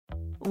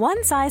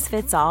One size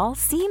fits all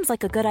seems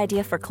like a good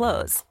idea for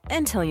clothes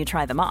until you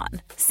try them on.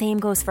 Same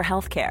goes for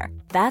healthcare.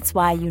 That's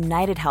why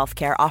United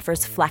Healthcare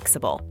offers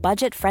flexible,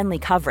 budget-friendly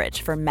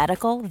coverage for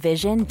medical,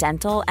 vision,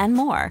 dental, and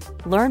more.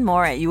 Learn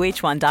more at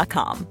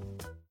uh1.com.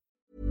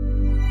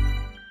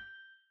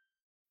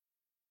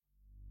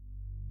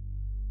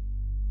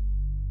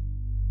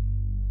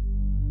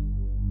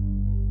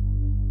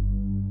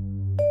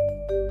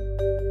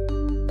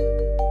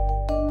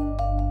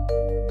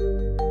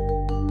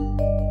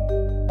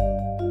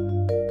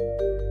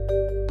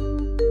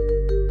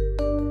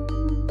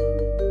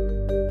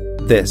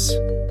 This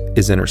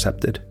is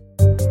Intercepted.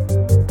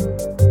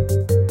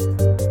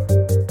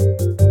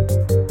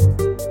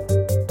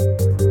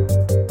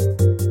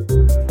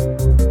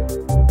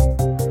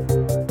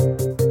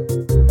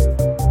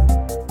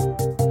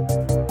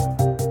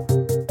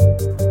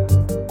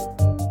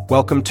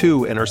 Welcome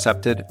to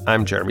Intercepted.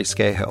 I'm Jeremy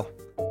Scahill.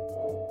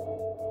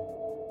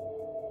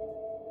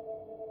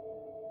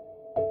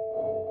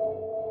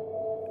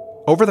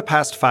 Over the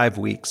past 5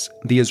 weeks,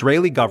 the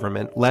Israeli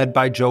government, led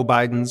by Joe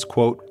Biden's,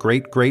 quote,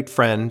 great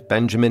friend,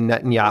 Benjamin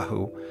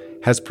Netanyahu,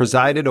 has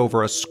presided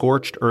over a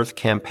scorched earth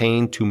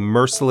campaign to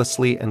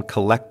mercilessly and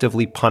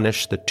collectively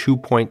punish the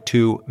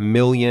 2.2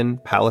 million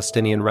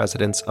Palestinian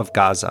residents of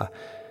Gaza.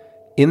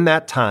 In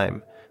that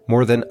time,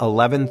 more than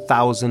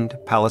 11,000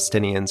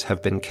 Palestinians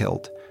have been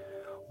killed.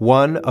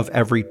 1 of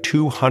every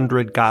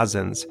 200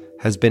 Gazans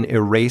has been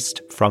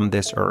erased from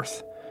this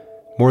earth.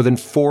 More than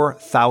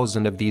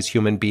 4,000 of these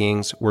human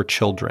beings were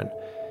children.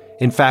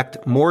 In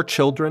fact, more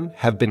children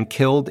have been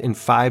killed in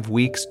 5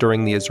 weeks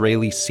during the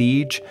Israeli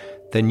siege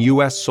than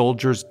U.S.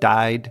 soldiers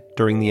died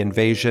during the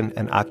invasion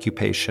and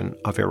occupation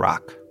of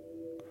Iraq.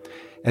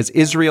 As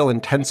Israel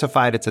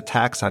intensified its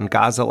attacks on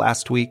Gaza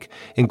last week,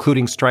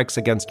 including strikes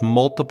against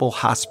multiple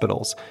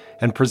hospitals,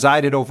 and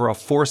presided over a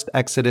forced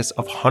exodus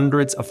of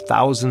hundreds of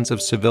thousands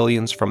of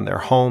civilians from their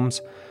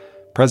homes,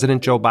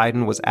 President Joe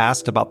Biden was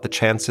asked about the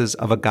chances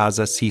of a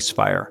Gaza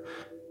ceasefire.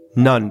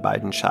 None,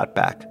 Biden shot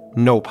back.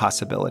 No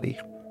possibility.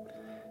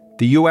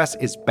 The U.S.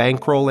 is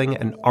bankrolling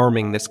and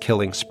arming this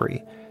killing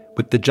spree,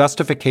 with the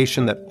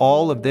justification that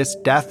all of this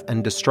death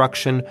and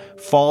destruction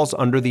falls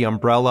under the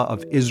umbrella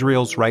of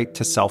Israel's right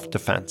to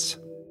self-defense.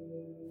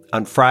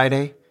 On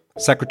Friday,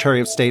 Secretary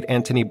of State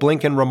Antony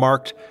Blinken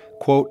remarked,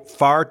 quote,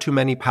 far too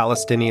many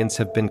Palestinians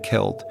have been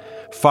killed.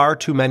 Far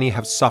too many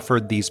have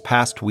suffered these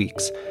past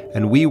weeks,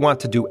 and we want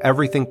to do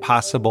everything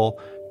possible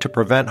to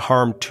prevent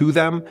harm to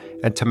them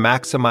and to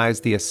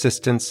maximize the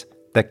assistance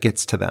that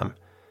gets to them.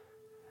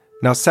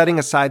 Now, setting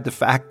aside the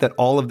fact that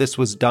all of this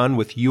was done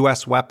with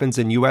U.S. weapons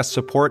and U.S.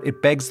 support,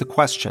 it begs the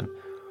question,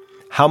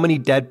 how many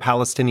dead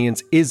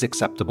Palestinians is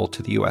acceptable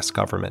to the U.S.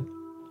 government?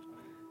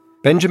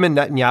 Benjamin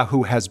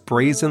Netanyahu has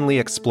brazenly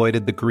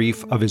exploited the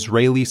grief of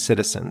Israeli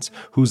citizens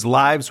whose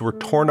lives were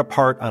torn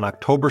apart on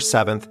October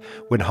 7th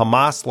when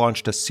Hamas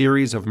launched a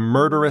series of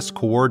murderous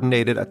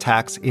coordinated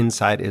attacks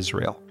inside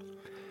Israel.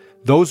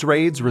 Those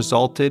raids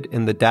resulted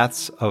in the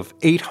deaths of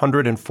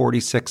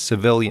 846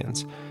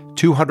 civilians,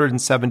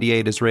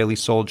 278 Israeli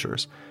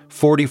soldiers,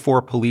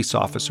 44 police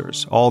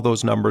officers, all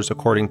those numbers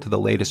according to the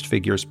latest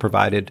figures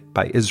provided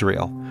by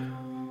Israel.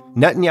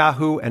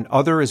 Netanyahu and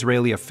other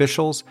Israeli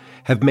officials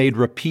have made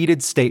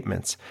repeated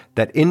statements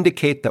that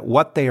indicate that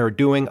what they are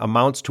doing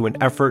amounts to an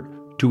effort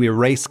to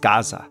erase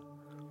Gaza.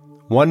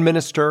 One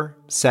minister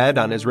said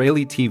on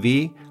Israeli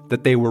TV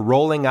that they were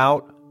rolling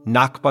out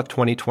Nakba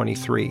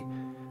 2023.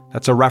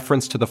 That's a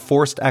reference to the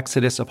forced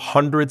exodus of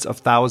hundreds of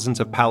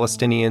thousands of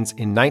Palestinians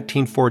in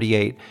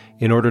 1948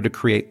 in order to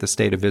create the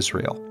State of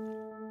Israel.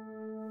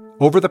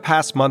 Over the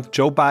past month,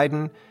 Joe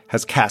Biden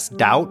has cast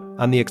doubt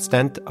on the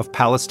extent of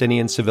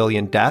Palestinian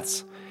civilian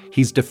deaths.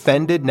 He's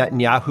defended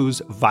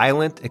Netanyahu's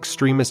violent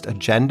extremist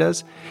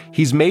agendas.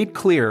 He's made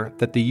clear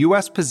that the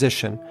U.S.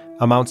 position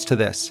amounts to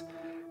this: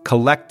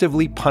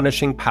 collectively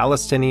punishing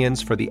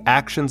Palestinians for the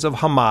actions of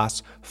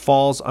Hamas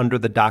falls under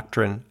the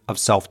doctrine of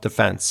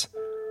self-defense.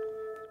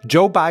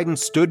 Joe Biden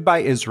stood by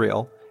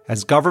Israel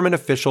as government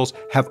officials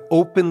have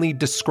openly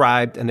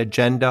described an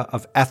agenda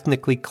of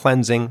ethnically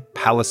cleansing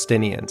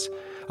Palestinians,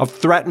 of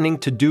threatening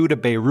to do to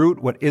Beirut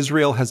what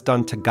Israel has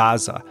done to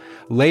Gaza,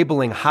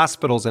 labeling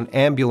hospitals and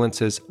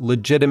ambulances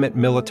legitimate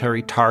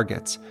military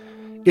targets.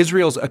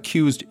 Israel's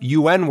accused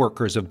UN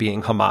workers of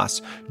being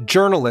Hamas,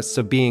 journalists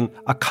of being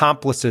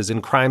accomplices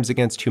in crimes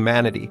against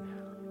humanity.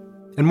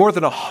 And more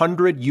than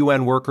 100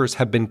 UN workers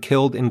have been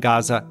killed in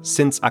Gaza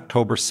since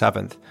October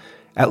 7th,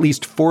 at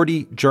least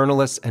 40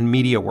 journalists and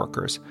media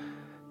workers.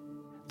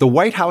 The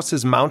White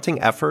House's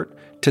mounting effort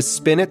to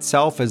spin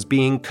itself as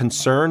being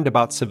concerned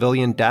about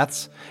civilian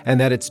deaths and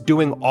that it's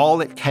doing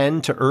all it can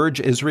to urge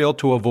Israel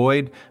to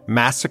avoid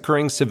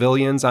massacring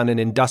civilians on an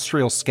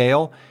industrial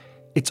scale,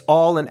 it's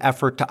all an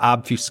effort to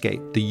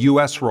obfuscate the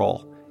U.S.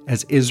 role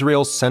as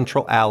Israel's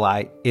central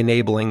ally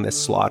enabling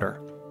this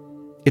slaughter.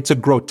 It's a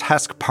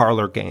grotesque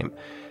parlor game,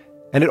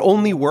 and it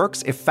only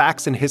works if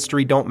facts and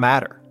history don't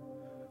matter.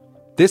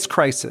 This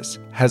crisis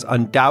has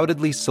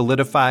undoubtedly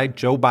solidified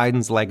Joe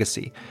Biden's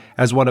legacy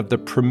as one of the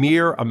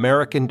premier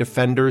American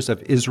defenders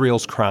of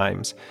Israel's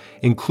crimes,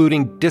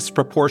 including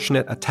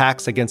disproportionate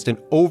attacks against an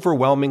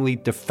overwhelmingly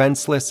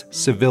defenseless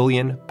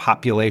civilian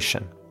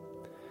population.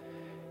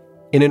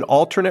 In an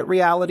alternate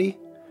reality,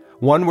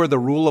 one where the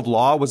rule of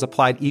law was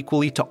applied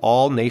equally to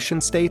all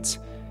nation-states,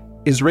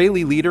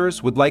 Israeli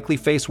leaders would likely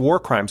face war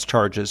crimes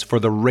charges for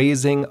the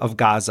razing of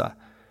Gaza.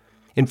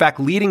 In fact,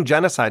 leading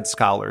genocide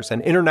scholars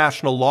and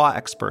international law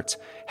experts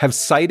have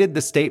cited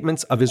the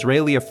statements of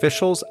Israeli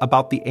officials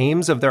about the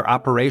aims of their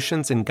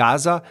operations in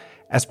Gaza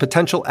as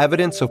potential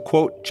evidence of,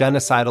 quote,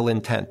 genocidal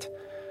intent.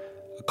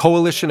 A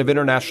coalition of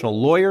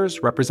international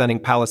lawyers representing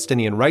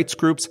Palestinian rights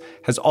groups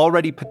has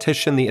already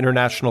petitioned the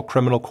International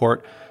Criminal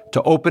Court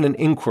to open an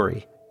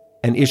inquiry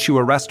and issue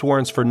arrest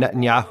warrants for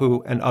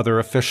Netanyahu and other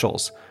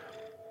officials.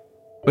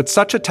 But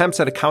such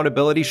attempts at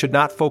accountability should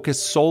not focus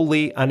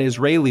solely on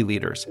Israeli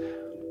leaders.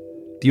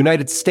 The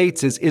United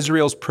States is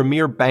Israel's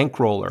premier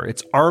bankroller,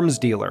 its arms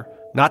dealer,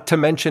 not to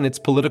mention its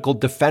political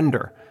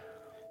defender.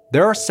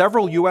 There are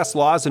several U.S.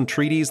 laws and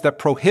treaties that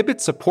prohibit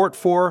support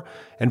for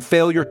and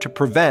failure to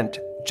prevent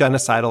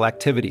genocidal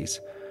activities.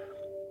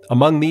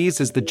 Among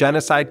these is the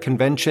Genocide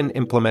Convention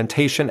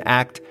Implementation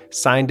Act,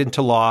 signed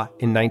into law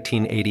in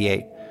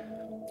 1988.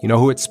 You know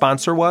who its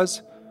sponsor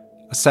was?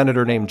 A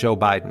senator named Joe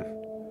Biden.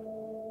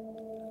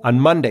 On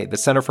Monday, the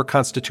Center for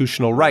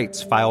Constitutional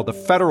Rights filed a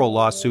federal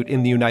lawsuit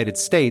in the United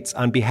States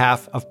on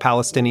behalf of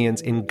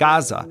Palestinians in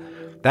Gaza.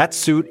 That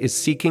suit is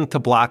seeking to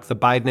block the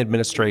Biden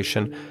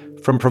administration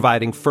from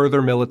providing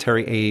further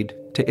military aid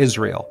to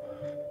Israel.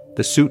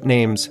 The suit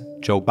names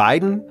Joe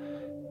Biden,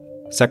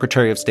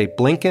 Secretary of State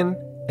Blinken,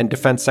 and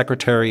Defense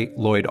Secretary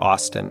Lloyd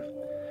Austin.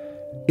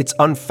 It's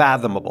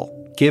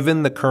unfathomable,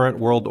 given the current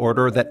world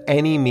order, that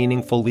any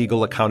meaningful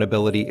legal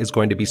accountability is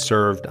going to be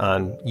served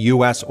on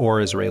U.S.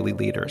 or Israeli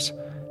leaders.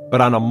 But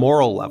on a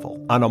moral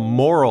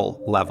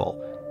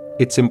level,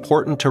 it's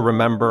important to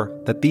remember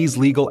that these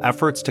legal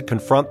efforts to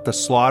confront the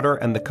slaughter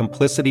and the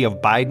complicity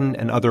of Biden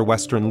and other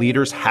Western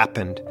leaders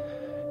happened,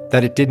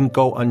 that it didn't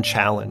go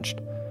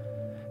unchallenged.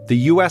 The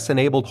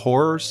U.S.-enabled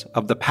horrors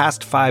of the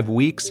past 5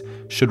 weeks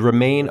should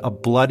remain a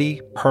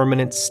bloody,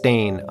 permanent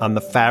stain on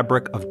the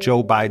fabric of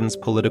Joe Biden's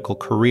political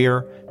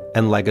career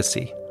and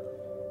legacy.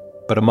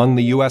 But among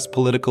the U.S.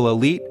 political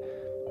elite,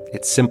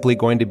 it's simply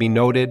going to be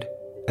noted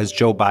as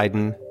Joe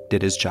Biden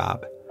did his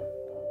job.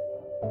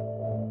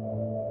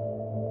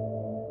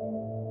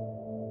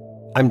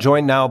 I'm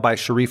joined now by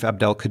Sharif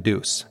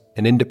Abdel-Qaddous,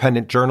 an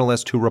independent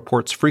journalist who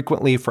reports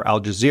frequently for Al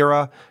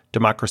Jazeera,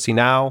 Democracy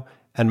Now!,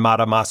 and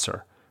Mada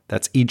Masr.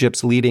 That's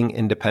Egypt's leading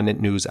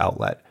independent news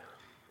outlet.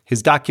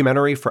 His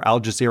documentary for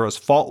Al Jazeera's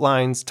Fault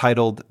Lines,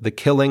 titled The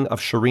Killing of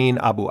Shireen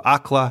Abu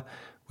Akleh,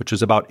 which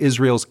was about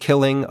Israel's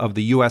killing of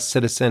the U.S.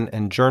 citizen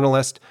and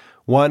journalist,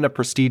 won a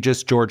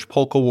prestigious George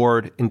Polk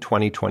Award in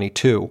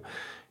 2022.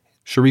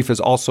 Sharif is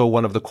also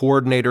one of the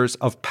coordinators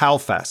of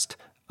PalFest,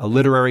 a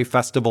literary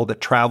festival that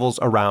travels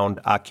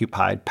around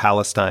occupied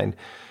Palestine.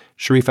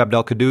 Sharif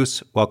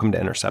Abdel-Qaddous, welcome to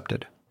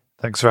Intercepted.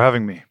 Thanks for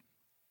having me.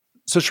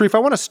 So, Sharif, I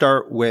want to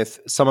start with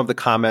some of the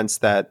comments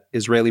that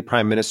Israeli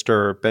Prime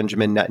Minister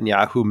Benjamin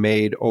Netanyahu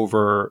made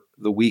over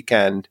the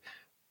weekend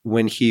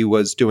when he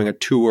was doing a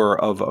tour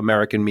of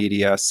American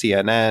media,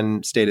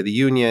 CNN, State of the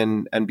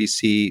Union,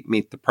 NBC,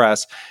 Meet the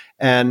Press.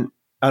 And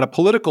on a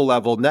political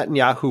level,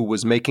 Netanyahu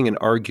was making an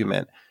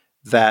argument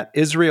that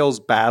Israel's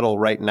battle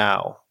right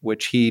now,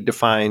 which he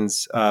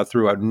defines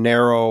through a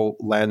narrow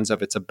lens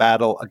of it's a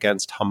battle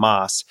against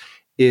Hamas,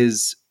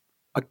 is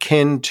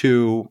akin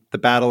to the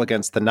battle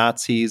against the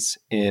Nazis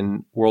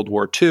in World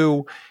War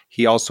II.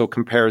 He also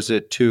compares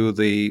it to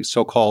the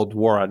so-called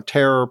war on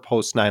terror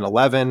post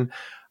 9/11.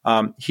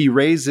 He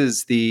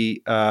raises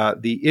the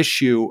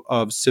issue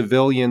of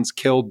civilians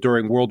killed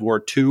during World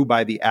War II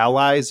by the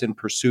Allies in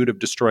pursuit of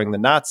destroying the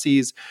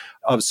Nazis,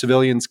 of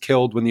civilians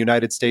killed when the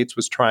United States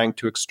was trying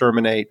to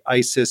exterminate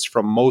ISIS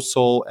from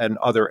Mosul and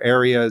other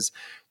areas,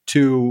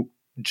 to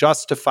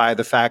justify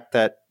the fact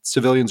that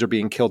civilians are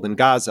being killed in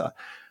Gaza.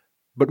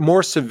 But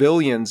more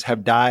civilians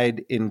have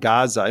died in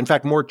Gaza. In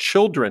fact, more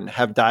children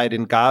have died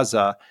in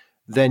Gaza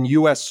than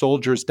U.S.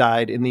 soldiers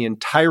died in the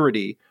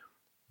entirety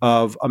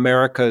of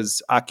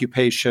America's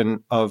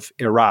occupation of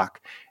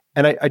Iraq.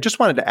 And I just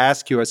wanted to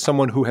ask you, as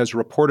someone who has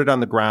reported on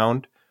the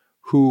ground,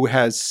 who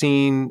has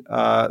seen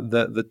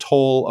the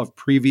toll of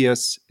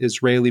previous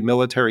Israeli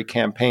military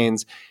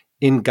campaigns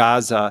in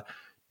Gaza,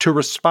 to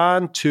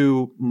respond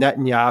to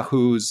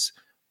Netanyahu's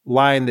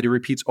line that he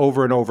repeats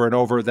over and over and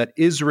over, that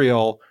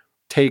Israel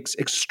takes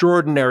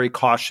extraordinary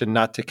caution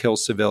not to kill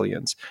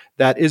civilians,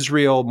 that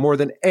Israel, more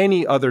than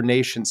any other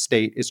nation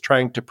state, is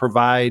trying to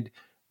provide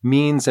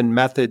means and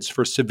methods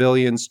for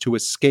civilians to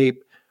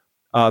escape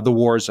the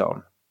war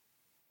zone.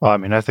 Well, I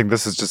mean, I think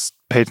this is just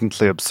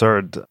patently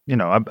absurd. You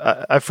know,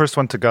 I first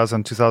went to Gaza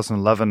in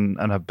 2011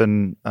 and have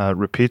been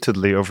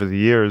repeatedly over the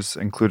years,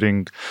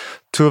 including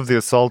two of the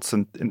assaults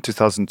in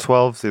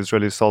 2012, the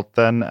Israeli assault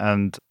then,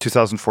 and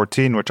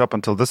 2014, which up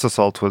until this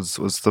assault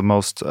was the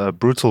most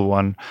brutal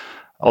one.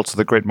 Also,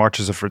 the Great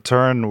Marches of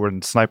Return,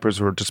 when snipers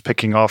were just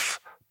picking off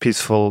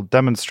peaceful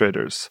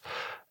demonstrators.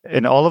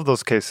 In all of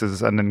those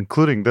cases, and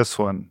including this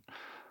one,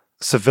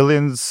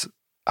 civilians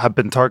have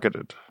been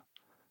targeted.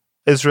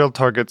 Israel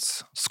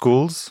targets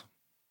schools,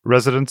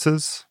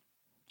 residences,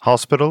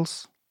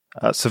 hospitals,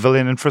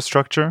 civilian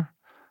infrastructure,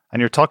 and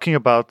you're talking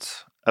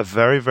about a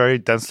very, very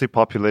densely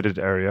populated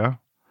area.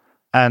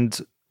 And,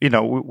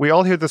 we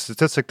all hear the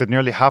statistic that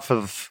nearly half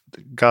of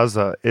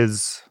Gaza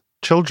is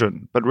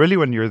children. But really,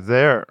 when you're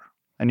there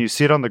and you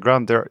see it on the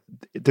ground,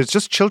 there's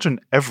just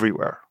children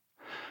everywhere.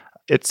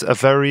 It's a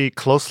very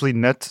closely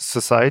knit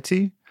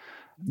society.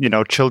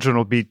 Children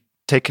will be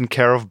taken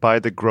care of by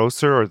the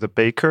grocer or the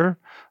baker.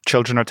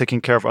 Children are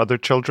taking care of other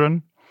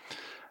children.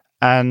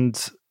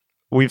 And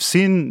we've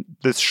seen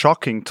this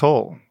shocking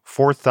toll.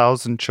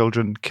 4,000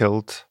 children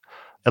killed,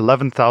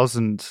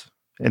 11,000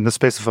 in the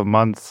space of a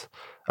month,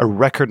 a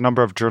record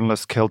number of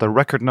journalists killed, a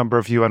record number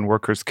of UN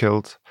workers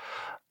killed.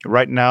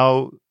 Right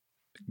now,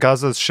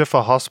 Gaza's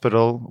Shifa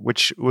hospital,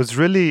 which was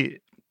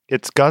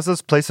it's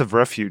Gaza's place of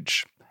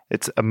refuge.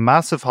 It's a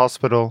massive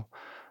hospital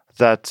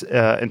that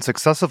in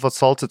successive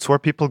assaults, it's where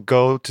people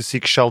go to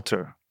seek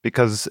shelter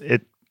because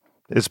it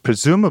is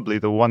presumably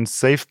the one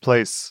safe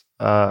place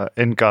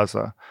in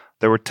Gaza.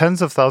 There were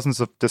tens of thousands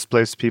of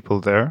displaced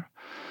people there.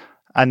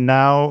 And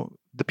now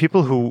the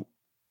people who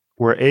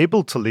were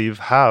able to leave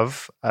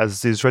have,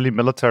 as the Israeli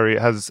military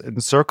has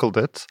encircled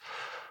it.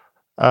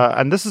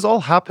 And this is all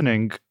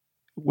happening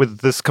with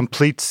this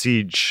complete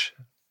siege.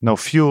 No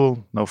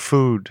fuel, no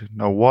food,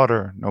 no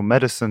water, no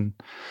medicine.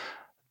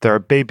 There are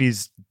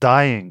babies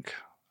dying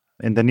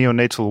in the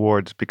neonatal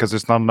ward because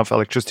there's not enough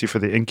electricity for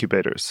the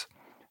incubators.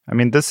 I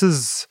mean, this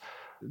is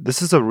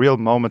a real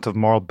moment of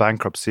moral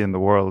bankruptcy in the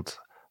world,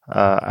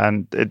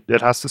 and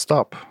it has to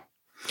stop.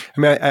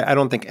 I mean, I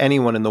don't think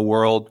anyone in the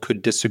world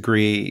could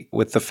disagree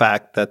with the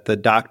fact that the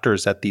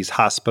doctors at these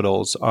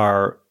hospitals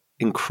are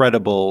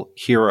incredible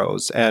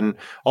heroes. And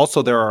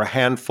also there are a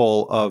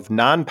handful of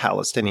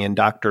non-Palestinian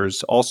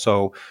doctors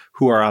also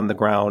who are on the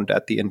ground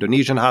at the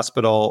Indonesian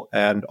hospital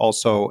and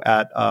also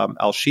at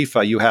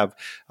Al-Shifa. You have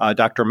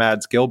Dr.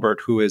 Mads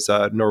Gilbert, who is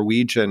a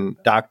Norwegian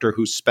doctor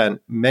who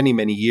spent many,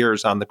 many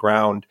years on the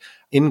ground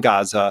in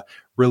Gaza,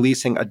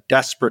 releasing a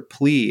desperate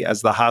plea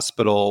as the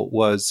hospital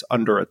was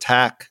under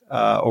attack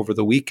over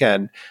the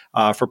weekend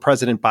for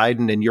President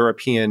Biden and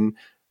European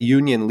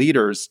Union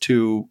leaders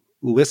to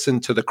listen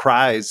to the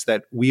cries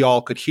that we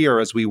all could hear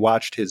as we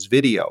watched his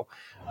video.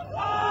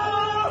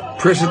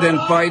 President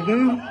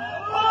Biden,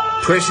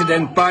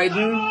 President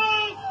Biden,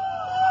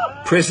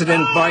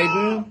 President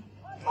Biden,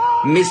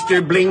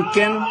 Mr.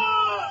 Blinken,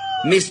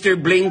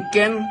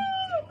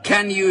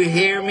 can you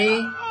hear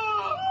me?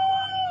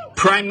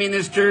 Prime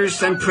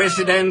ministers and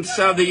presidents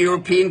of the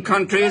European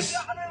countries,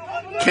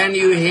 can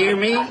you hear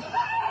me?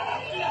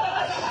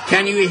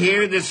 Can you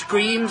hear the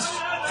screams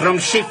from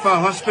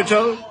Shifa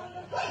Hospital?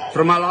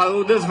 From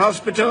Al-Auda's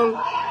hospital?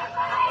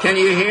 Can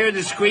you hear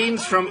the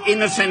screams from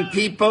innocent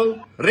people,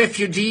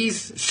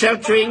 refugees,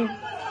 sheltering,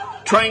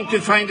 trying to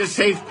find a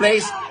safe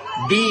place,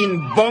 being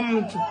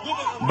bombed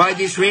by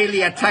the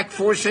Israeli attack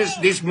forces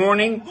this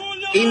morning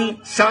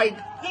inside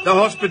the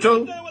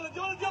hospital?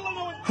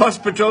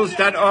 Hospitals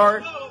that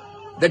are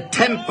the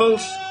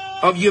temples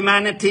of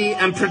humanity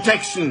and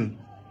protection.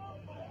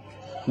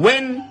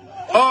 When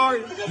are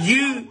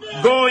you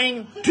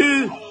going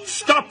to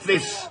stop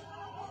this?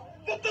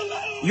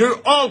 You're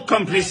all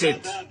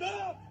complicit.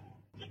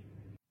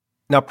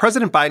 Now,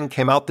 President Biden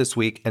came out this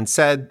week and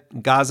said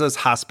Gaza's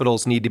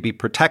hospitals need to be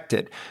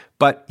protected,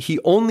 but he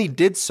only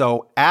did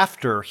so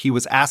after he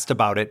was asked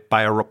about it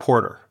by a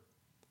reporter.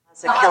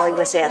 So Kelly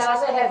was asked.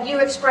 Gaza, have you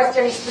expressed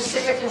any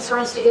specific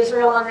concerns to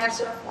Israel on that,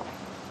 sir?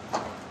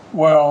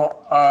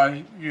 Well,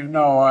 I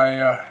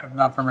have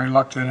not been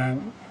reluctant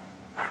in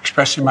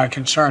expressing my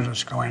concerns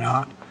what's going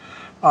on.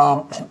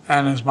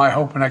 And it's my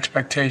hope and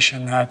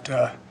expectation that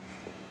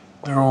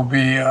there will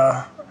be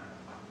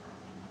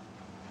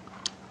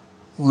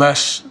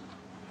less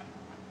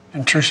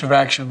intrusive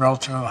action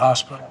relative to the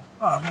hospital.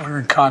 We're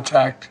in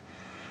contact,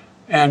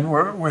 and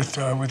we're with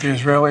the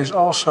Israelis.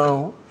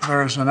 Also,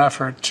 there's an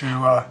effort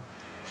to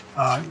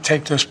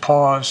take this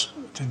pause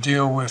to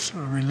deal with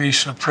the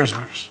release of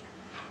prisoners,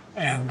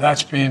 and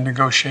that's being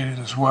negotiated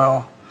as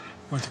well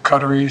with the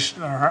Qataris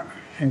that are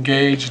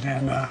engaged,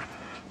 and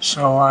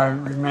so I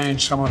remain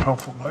somewhat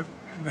hopeful. But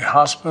the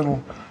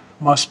hospital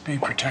must be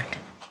protected.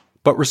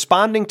 But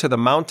responding to the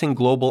mounting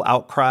global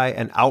outcry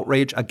and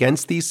outrage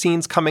against these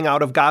scenes coming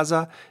out of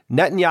Gaza,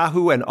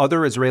 Netanyahu and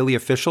other Israeli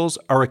officials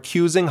are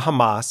accusing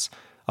Hamas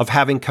of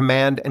having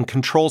command and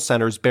control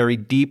centers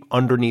buried deep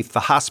underneath the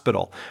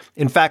hospital.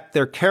 In fact,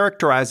 they're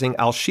characterizing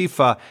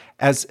Al-Shifa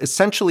as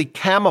essentially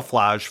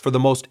camouflage for the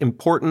most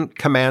important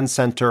command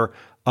center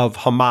of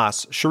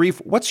Hamas. Sharif,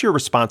 what's your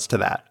response to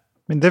that?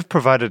 I mean, they've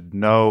provided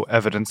no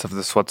evidence of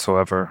this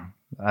whatsoever.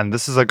 And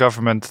this is a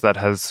government that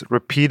has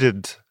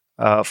repeated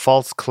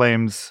false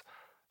claims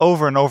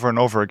over and over and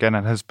over again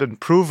and has been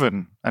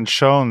proven and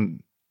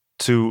shown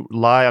to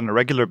lie on a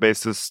regular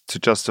basis to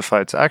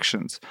justify its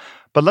actions.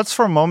 But let's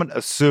for a moment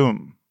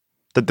assume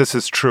that this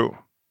is true.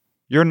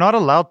 You're not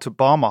allowed to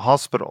bomb a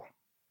hospital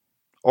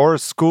or a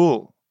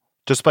school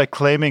just by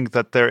claiming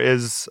that there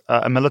is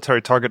a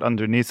military target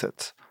underneath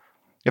it.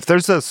 If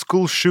there's a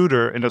school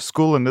shooter in a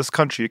school in this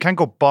country, you can't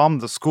go bomb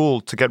the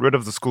school to get rid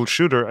of the school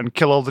shooter and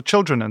kill all the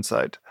children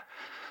inside.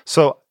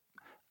 So,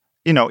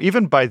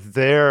 even by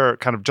their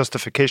kind of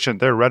justification,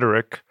 their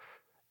rhetoric,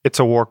 it's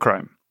a war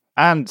crime.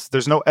 And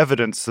there's no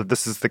evidence that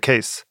this is the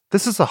case.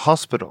 This is a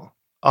hospital.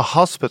 A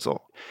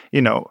hospital.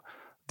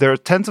 There are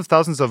tens of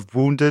thousands of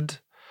wounded.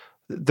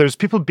 There's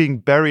people being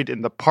buried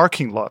in the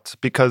parking lot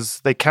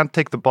because they can't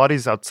take the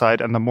bodies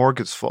outside and the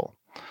morgue is full.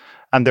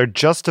 And they're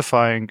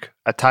justifying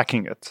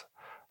attacking it.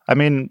 I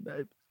mean,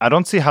 I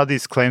don't see how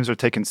these claims are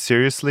taken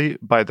seriously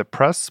by the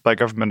press, by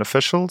government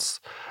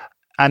officials.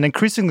 And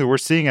increasingly, we're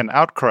seeing an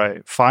outcry,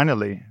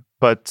 finally.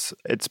 But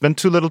it's been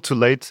too little too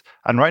late.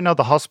 And right now,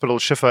 the hospital,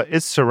 Shifa,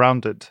 is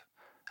surrounded.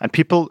 And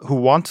people who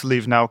want to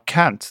leave now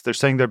can't. They're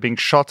saying they're being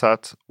shot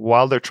at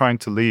while they're trying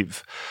to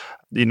leave.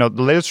 The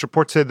latest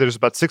report said there's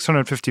about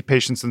 650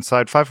 patients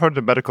inside,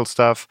 500 medical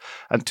staff,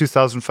 and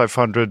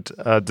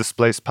 2,500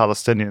 displaced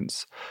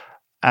Palestinians.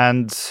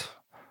 And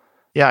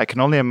yeah, I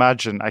can only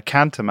imagine, I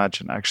can't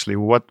imagine actually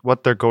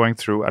what they're going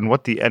through and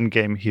what the end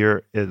game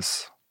here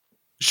is.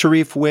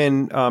 Sharif,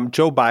 when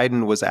Joe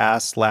Biden was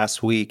asked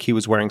last week, he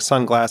was wearing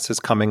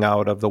sunglasses coming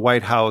out of the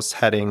White House,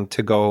 heading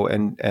to go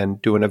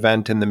and do an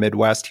event in the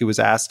Midwest. He was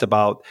asked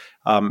about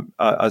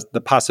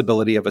the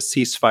possibility of a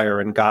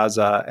ceasefire in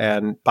Gaza,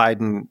 and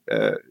Biden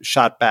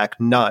shot back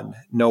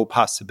no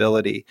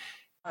possibility.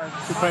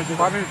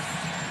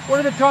 What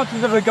are the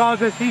chances of a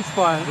Gaza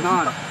ceasefire?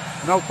 None.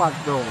 No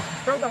possibility.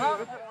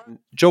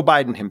 Joe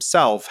Biden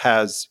himself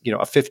has, a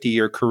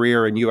 50-year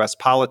career in U.S.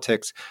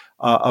 politics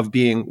of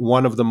being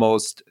one of the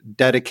most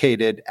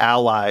dedicated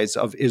allies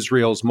of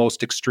Israel's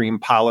most extreme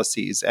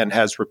policies, and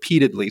has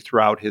repeatedly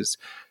throughout his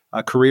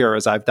career,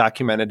 as I've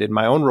documented in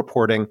my own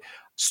reporting,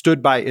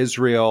 stood by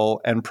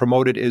Israel and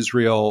promoted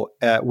Israel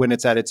when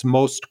it's at its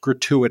most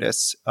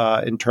gratuitous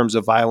in terms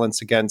of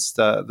violence against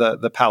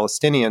the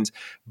Palestinians.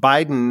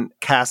 Biden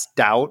cast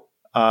doubt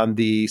on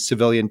the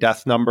civilian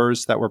death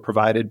numbers that were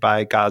provided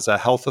by Gaza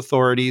health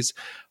authorities.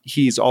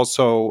 He's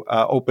also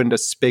opened a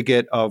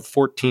spigot of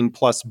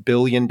 $14+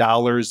 billion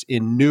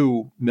in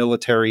new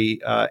military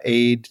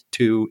aid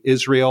to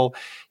Israel.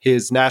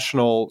 His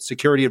national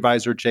security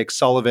advisor, Jake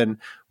Sullivan,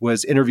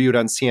 was interviewed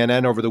on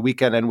CNN over the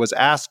weekend and was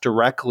asked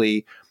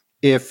directly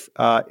if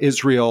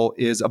Israel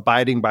is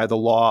abiding by the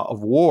law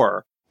of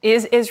war.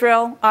 Is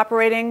Israel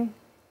operating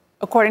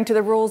according to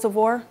the rules of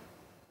war?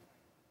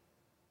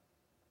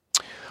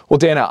 Well,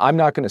 Dana, I'm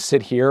not going to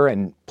sit here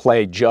and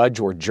play judge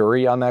or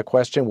jury on that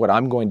question. What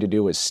I'm going to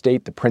do is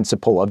state the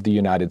principle of the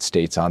United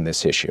States on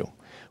this issue,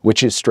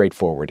 which is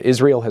straightforward.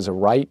 Israel has a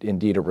right,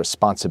 indeed a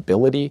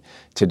responsibility,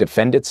 to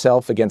defend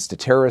itself against a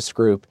terrorist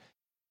group.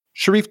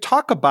 Sharif,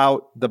 talk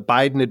about the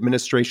Biden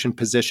administration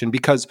position,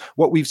 because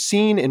what we've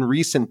seen in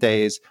recent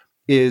days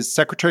is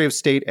Secretary of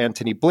State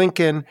Antony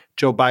Blinken,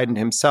 Joe Biden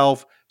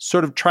himself,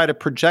 sort of try to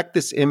project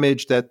this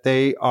image that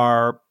they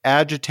are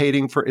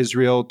agitating for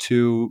Israel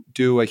to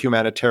do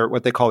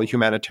what they call a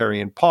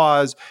humanitarian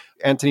pause.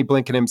 Antony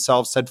Blinken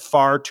himself said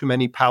far too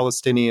many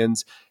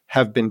Palestinians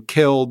have been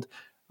killed.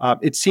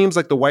 It seems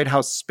like the White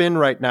House spin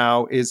right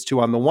now is to,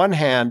 on the one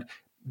hand,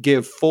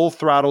 give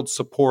full-throttled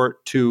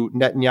support to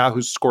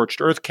Netanyahu's scorched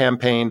earth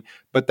campaign,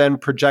 but then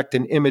project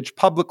an image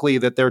publicly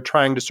that they're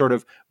trying to sort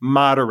of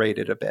moderate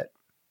it a bit.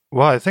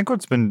 Well, I think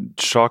what's been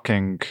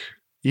shocking,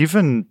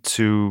 even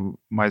to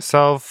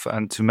myself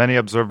and to many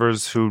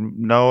observers who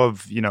know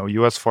of,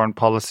 U.S. foreign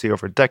policy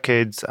over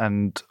decades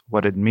and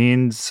what it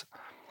means,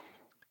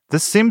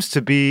 this seems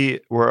to be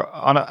we're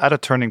at a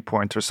turning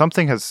point, or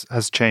something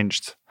has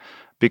changed,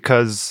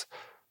 because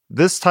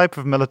this type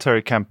of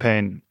military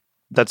campaign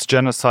that's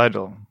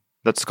genocidal,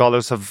 that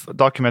scholars have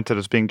documented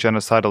as being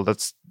genocidal,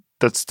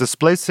 that's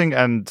displacing,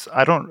 and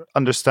I don't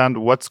understand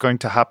what's going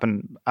to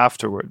happen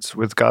afterwards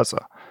with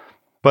Gaza.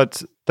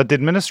 But that the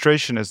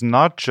administration is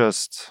not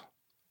just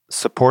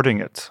supporting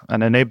it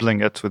and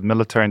enabling it with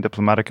military and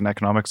diplomatic and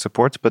economic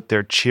support, but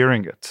they're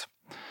cheering it.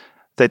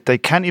 That they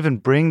can't even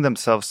bring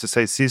themselves to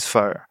say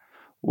ceasefire.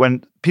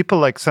 When people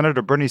like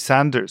Senator Bernie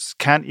Sanders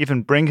can't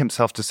even bring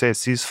himself to say a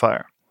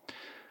ceasefire,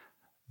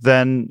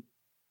 then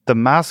the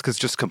mask is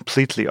just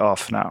completely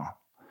off now.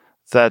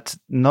 That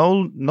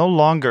no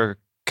longer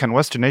can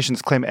Western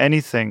nations claim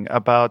anything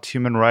about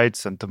human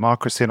rights and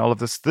democracy and all of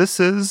this. This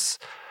is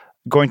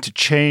going to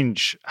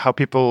change how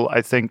people,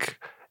 I think,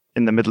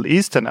 in the Middle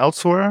East and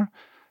elsewhere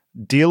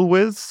deal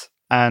with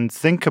and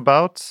think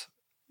about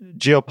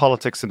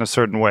geopolitics in a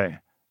certain way.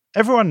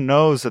 Everyone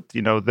knows that,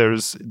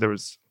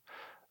 there's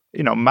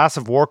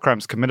massive war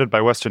crimes committed by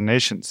Western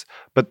nations,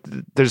 but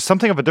there's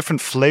something of a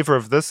different flavor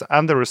of this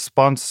and the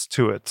response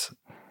to it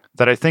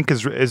that I think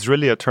is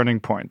really a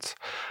turning point.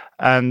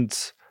 And,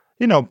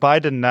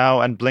 Biden now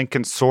and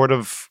Blinken sort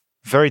of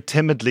very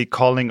timidly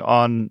calling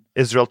on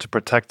Israel to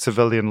protect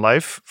civilian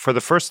life for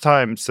the first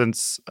time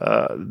since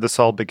this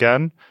all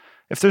began.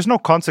 If there's no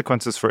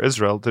consequences for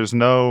Israel,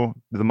 the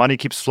money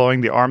keeps flowing,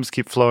 the arms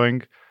keep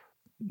flowing,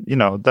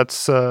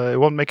 that's it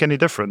won't make any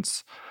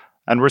difference.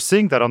 And we're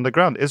seeing that on the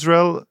ground.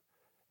 Israel,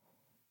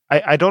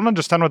 I don't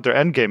understand what their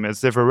end game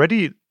is. They've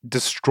already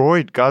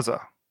destroyed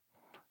Gaza,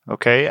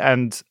 okay?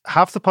 And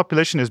half the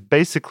population is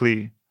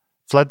basically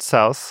fled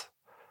south.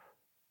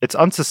 It's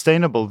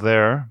unsustainable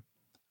there.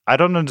 I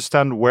don't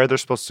understand where they're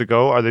supposed to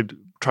go. Are they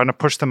trying to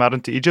push them out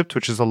into Egypt,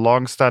 which is a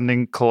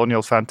long-standing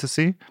colonial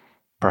fantasy?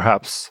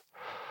 Perhaps.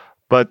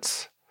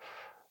 But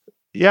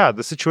yeah,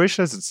 the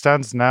situation as it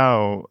stands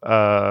now,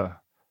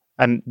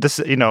 and this,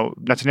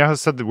 Netanyahu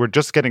said that we're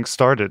just getting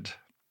started,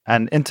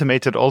 and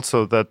intimated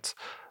also that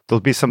there'll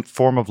be some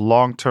form of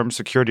long-term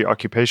security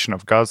occupation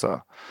of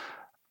Gaza.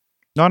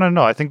 No.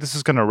 I think this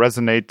is going to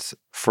resonate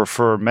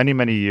for many,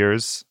 many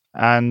years.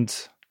 And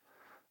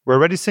we're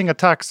already seeing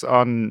attacks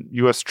on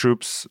U.S.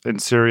 troops in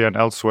Syria and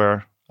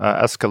elsewhere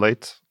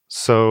escalate.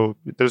 So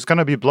there's going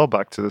to be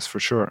blowback to this for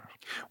sure.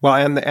 Well,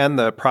 and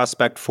the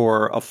prospect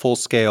for a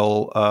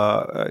full-scale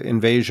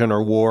invasion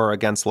or war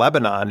against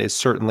Lebanon is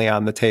certainly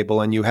on the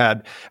table. And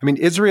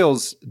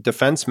Israel's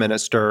defense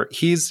minister,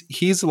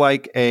 he's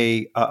like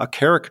a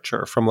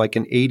caricature from like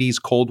an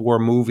 80s Cold War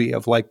movie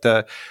of like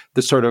the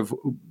sort of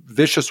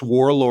vicious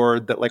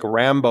warlord that like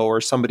Rambo or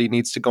somebody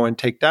needs to go and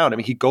take down.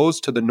 He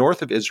goes to the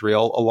north of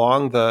Israel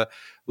along the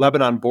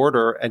Lebanon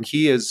border, and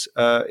he is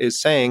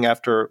saying,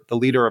 after the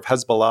leader of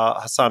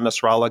Hezbollah, Hassan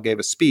Nasrallah, gave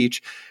a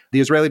speech, the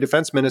Israeli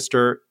defense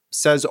minister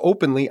says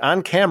openly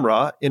on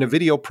camera in a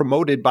video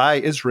promoted by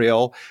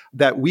Israel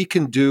that we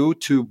can do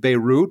to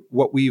Beirut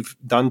what we've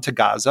done to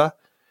Gaza.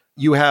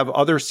 You have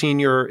other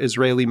senior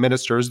Israeli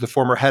ministers, the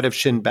former head of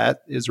Shin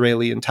Bet,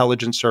 Israeli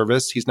intelligence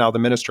service. He's now the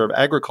minister of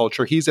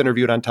agriculture. He's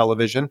interviewed on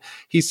television.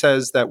 He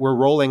says that we're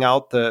rolling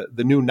out the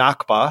new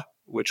Nakba,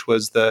 which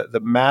was the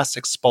mass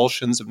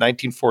expulsions of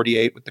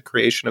 1948 with the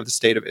creation of the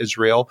State of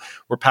Israel,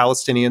 where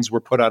Palestinians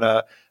were put on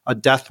a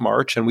death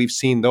march, and we've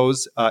seen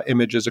those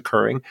images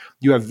occurring.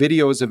 You have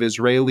videos of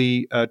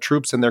Israeli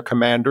troops and their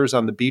commanders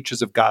on the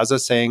beaches of Gaza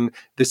saying,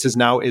 this is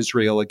now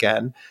Israel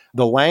again.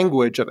 The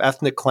language of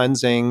ethnic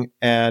cleansing,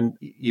 and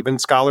even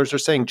scholars are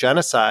saying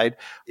genocide,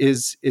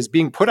 is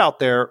being put out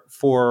there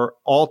for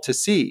all to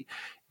see.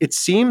 It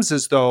seems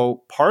as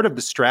though part of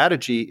the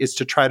strategy is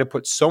to try to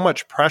put so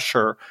much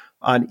pressure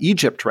on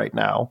Egypt right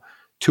now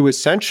to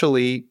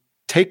essentially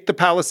take the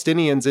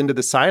Palestinians into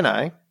the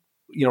Sinai,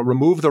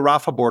 remove the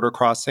Rafah border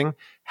crossing,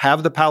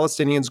 have the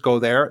Palestinians go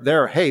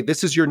there. Hey,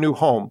 this is your new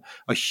home,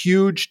 a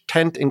huge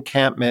tent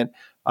encampment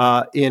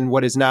in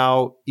what is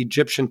now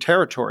Egyptian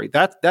territory.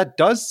 That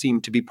does seem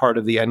to be part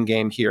of the end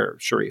game here,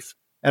 Sharif.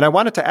 And I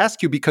wanted to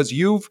ask you, because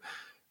you've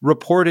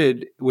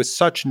reported with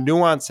such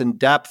nuance and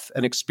depth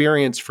and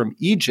experience from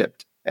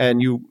Egypt,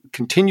 and you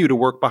continue to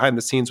work behind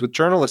the scenes with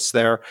journalists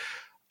there.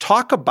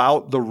 Talk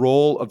about the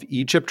role of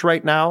Egypt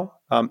right now.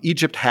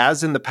 Egypt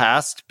has in the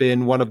past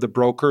been one of the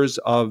brokers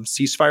of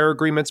ceasefire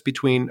agreements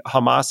between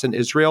Hamas and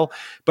Israel.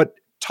 But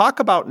talk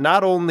about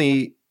not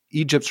only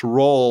Egypt's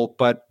role,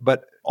 but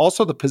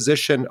also the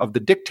position of the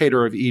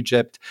dictator of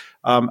Egypt,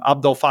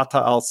 Abdel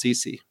Fattah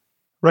al-Sisi.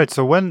 Right.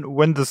 So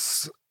when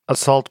this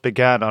assault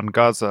began on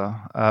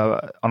Gaza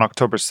on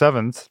October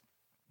 7th,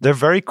 there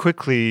very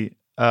quickly,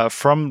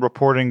 from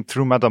reporting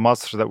through Mada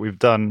Masr that we've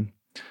done,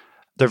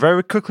 there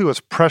very quickly was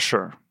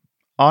pressure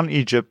on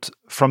Egypt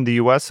from the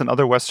US and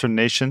other Western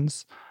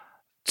nations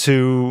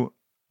to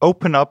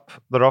open up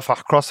the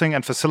Rafah crossing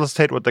and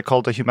facilitate what they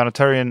called a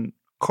humanitarian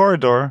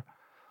corridor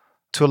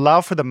to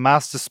allow for the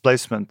mass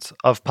displacement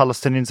of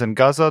Palestinians in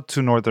Gaza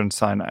to northern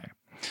Sinai.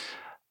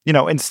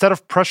 Instead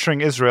of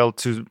pressuring Israel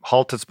to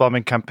halt its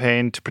bombing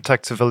campaign, to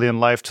protect civilian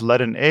life, to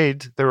let in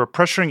aid, they were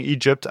pressuring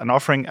Egypt and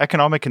offering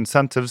economic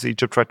incentives.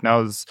 Egypt right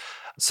now is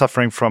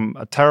suffering from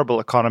a terrible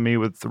economy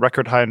with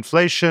record high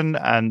inflation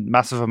and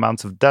massive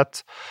amounts of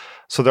debt.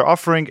 So they're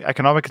offering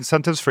economic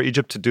incentives for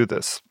Egypt to do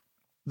this.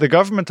 The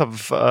government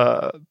of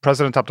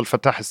President Abdel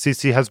Fattah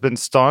al-Sisi has been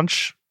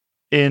staunch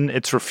in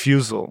its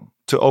refusal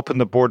to open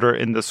the border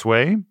in this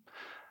way.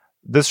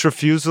 This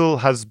refusal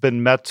has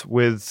been met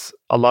with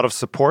a lot of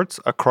support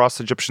across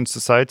Egyptian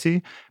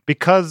society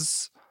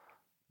because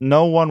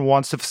no one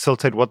wants to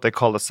facilitate what they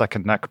call a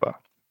second Nakba.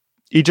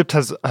 Egypt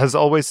has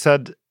always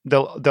said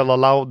they'll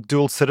allow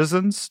dual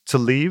citizens to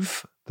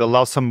leave. They'll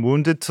allow some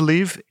wounded to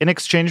leave in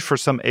exchange for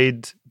some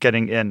aid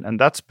getting in. And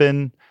that's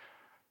been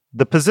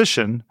the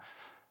position.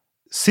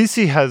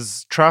 Sisi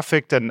has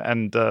trafficked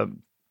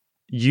and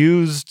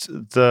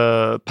used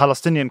the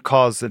Palestinian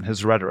cause in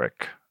his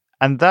rhetoric.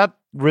 And that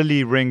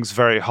really rings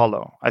very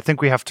hollow. I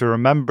think we have to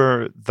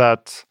remember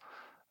that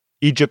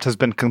Egypt has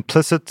been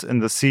complicit in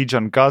the siege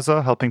on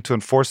Gaza, helping to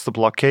enforce the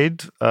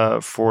blockade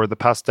for the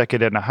past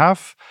decade and a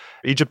half.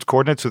 Egypt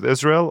coordinates with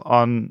Israel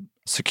on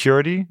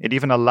security. It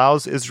even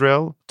allows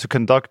Israel to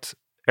conduct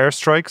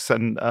airstrikes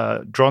and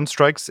drone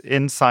strikes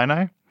in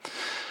Sinai.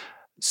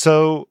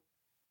 So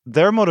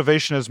their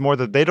motivation is more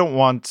that they don't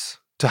want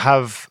to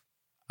have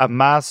a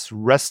mass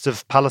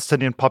restive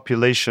Palestinian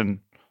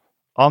population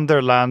on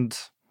their land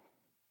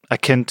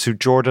akin to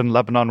Jordan,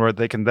 Lebanon, where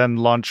they can then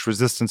launch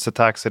resistance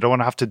attacks. They don't want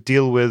to have to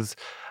deal with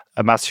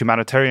a mass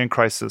humanitarian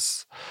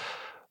crisis.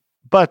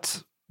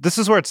 But this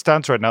is where it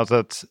stands right now,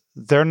 that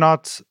they're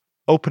not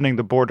opening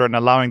the border and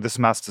allowing this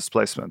mass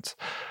displacement.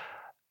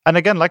 And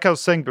again, like I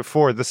was saying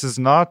before, this is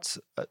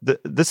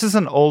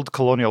an old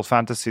colonial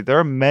fantasy. There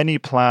are many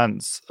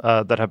plans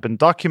that have been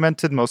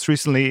documented. Most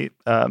recently,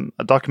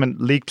 a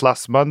document leaked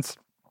last month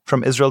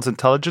from Israel's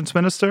intelligence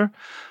minister,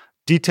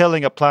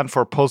 detailing a plan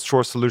for a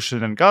post-war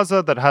solution in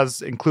Gaza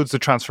that includes the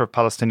transfer of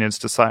Palestinians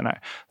to Sinai.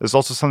 There's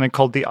also something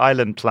called the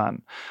Island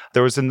Plan.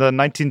 There was in the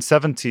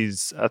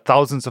 1970s,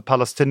 thousands of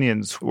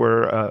Palestinians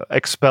were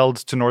expelled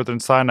to northern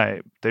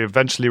Sinai. They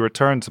eventually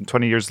returned some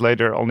 20 years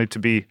later, only to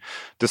be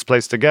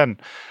displaced again.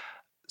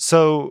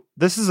 So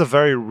this is a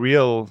very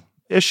real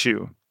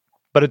issue,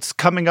 but it's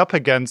coming up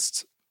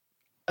against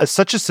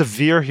such a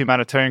severe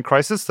humanitarian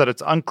crisis that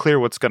it's unclear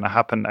what's going to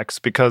happen next,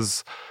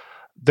 because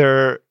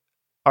there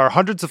are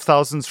hundreds of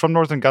thousands from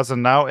northern Gaza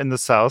now in the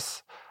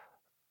south.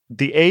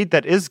 The aid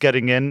that is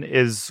getting in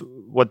is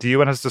what the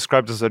UN has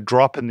described as a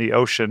drop in the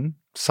ocean,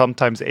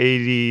 sometimes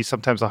 80,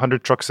 sometimes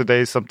 100 trucks a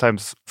day,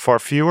 sometimes far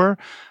fewer.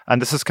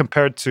 And this is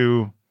compared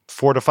to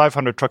 400 to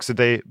 500 trucks a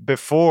day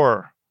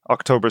before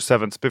October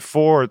 7th,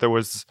 before there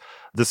was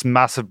this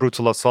massive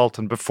brutal assault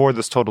and before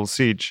this total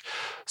siege.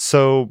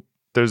 So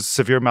there's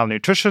severe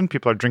malnutrition.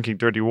 People are drinking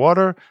dirty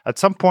water. At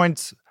some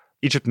point,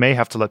 Egypt may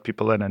have to let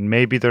people in, and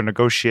maybe they're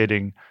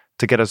negotiating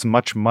to get as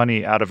much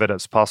money out of it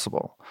as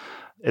possible.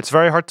 It's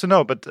very hard to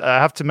know, but I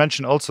have to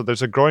mention also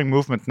there's a growing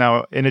movement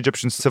now in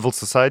Egyptian civil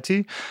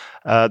society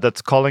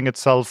that's calling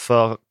itself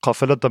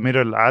Qafilat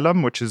Damir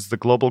al-Alam, which is the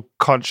Global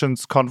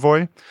Conscience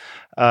Convoy.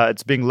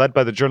 It's being led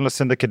by the Journalist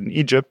Syndicate in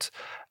Egypt,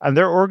 and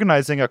they're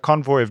organizing a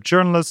convoy of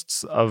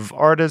journalists, of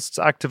artists,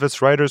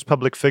 activists, writers,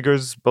 public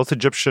figures, both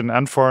Egyptian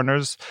and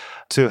foreigners,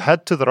 to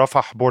head to the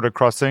Rafah border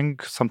crossing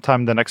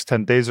sometime the next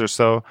 10 days or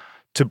so,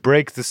 to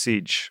break the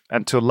siege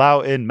and to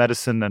allow in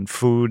medicine and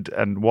food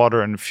and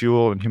water and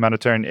fuel and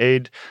humanitarian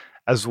aid,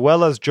 as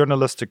well as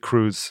journalistic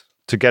crews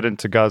to get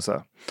into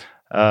Gaza.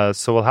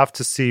 So we'll have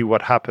to see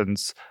what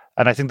happens.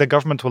 And I think the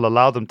government will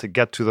allow them to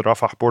get to the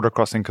Rafah border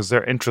crossing because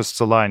their interests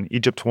align.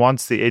 Egypt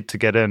wants the aid to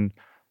get in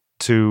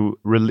to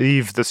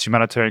relieve this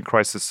humanitarian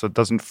crisis so it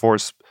doesn't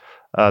force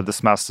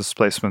this mass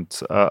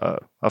displacement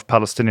of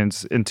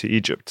Palestinians into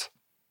Egypt.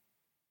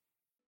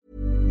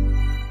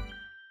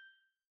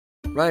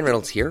 Ryan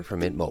Reynolds here from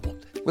Mint Mobile.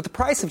 With the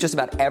price of just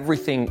about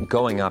everything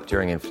going up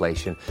during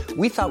inflation,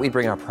 we thought we'd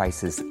bring our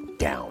prices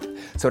down.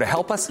 So to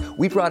help us,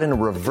 we brought in a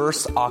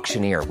reverse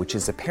auctioneer, which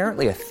is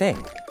apparently a thing.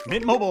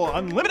 Mint Mobile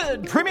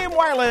Unlimited Premium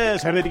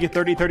Wireless. How to get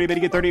 30, 30, bit to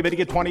get 30, bit to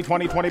get 20,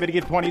 20, 20, bit to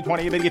get 20,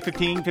 20, bit to get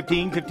 15,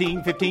 15,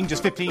 15, 15,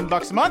 just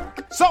 $15 a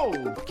month?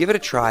 Sold! Give it a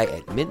try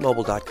at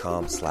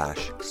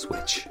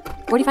mintmobile.com/switch.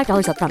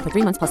 $45 up front for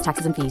 3 months plus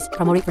taxes and fees.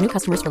 Promo rate for new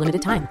customers for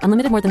limited time.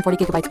 Unlimited more than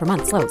 40 gigabytes per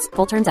month. Slows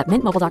full terms at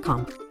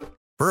mintmobile.com.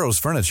 Burrow's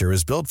furniture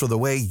is built for the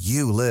way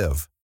you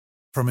live.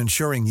 From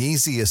ensuring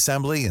easy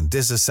assembly and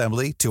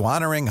disassembly to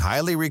honoring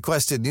highly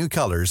requested new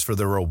colors for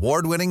their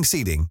award-winning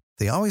seating,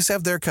 they always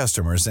have their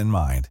customers in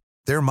mind.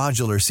 Their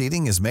modular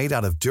seating is made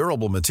out of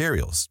durable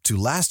materials to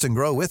last and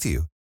grow with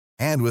you.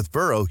 And with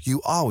Burrow,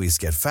 you always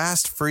get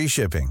fast, free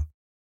shipping.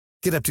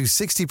 Get up to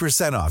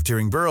 60% off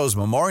during Burrow's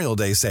Memorial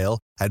Day sale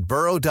at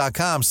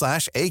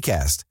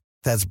burrow.com/ACAST.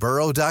 That's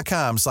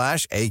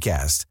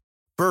burrow.com/ACAST.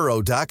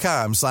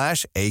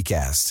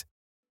 burrow.com/ACAST.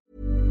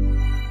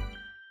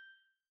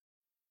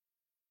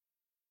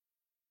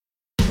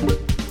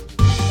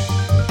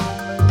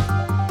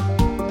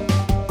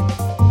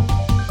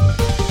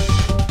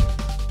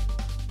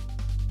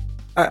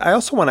 I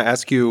also want to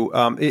ask you,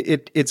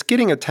 it's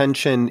getting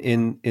attention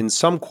in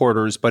some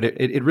quarters, but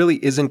it really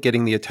isn't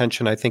getting the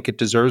attention I think it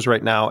deserves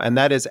right now. And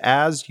that is,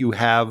 as you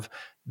have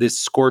this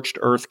scorched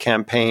earth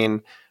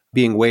campaign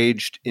being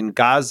waged in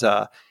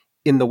Gaza,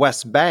 in the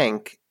West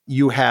Bank,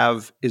 you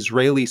have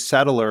Israeli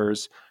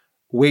settlers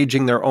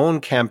waging their own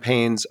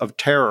campaigns of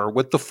terror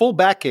with the full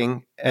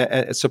backing,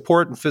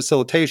 support, and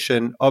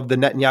facilitation of the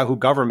Netanyahu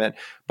government.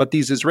 But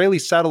these Israeli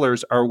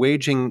settlers are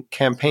waging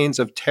campaigns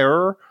of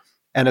terror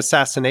and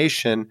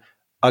assassination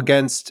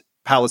against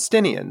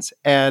Palestinians.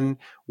 And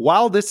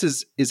while this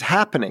is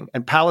happening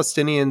and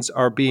Palestinians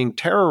are being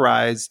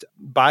terrorized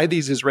by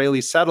these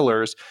Israeli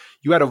settlers,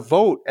 you had a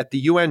vote at the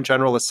UN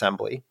General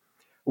Assembly,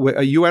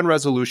 a UN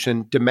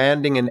resolution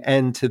demanding an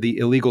end to the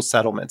illegal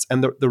settlements.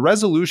 And the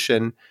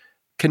resolution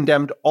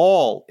condemned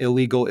all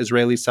illegal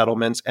Israeli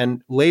settlements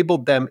and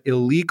labeled them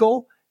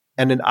illegal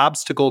and an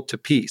obstacle to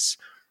peace.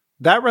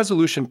 That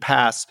resolution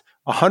passed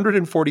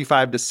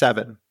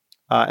 145-7.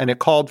 And it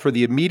called for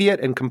the immediate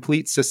and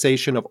complete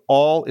cessation of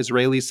all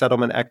Israeli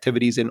settlement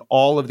activities in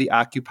all of the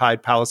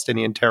occupied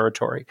Palestinian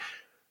territory.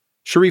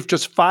 Sharif,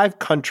 just 5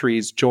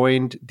 countries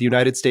joined the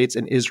United States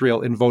and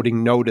Israel in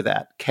voting no to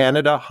that: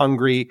 Canada,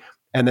 Hungary,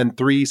 and then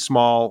 3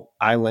 small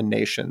island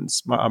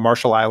nations,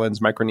 Marshall Islands,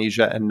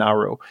 Micronesia, and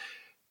Nauru.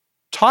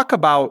 Talk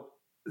about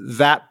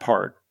that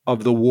part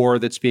of the war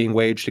that's being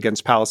waged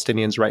against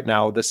Palestinians right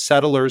now, the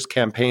settlers'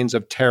 campaigns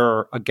of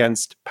terror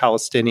against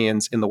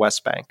Palestinians in the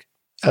West Bank.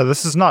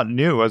 This is not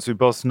new, as we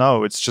both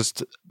know. It's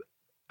just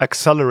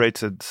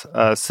accelerated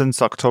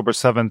since October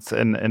 7th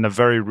in a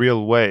very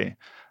real way.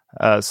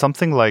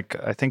 Something like,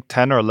 I think,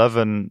 10 or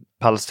 11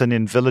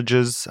 Palestinian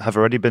villages have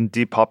already been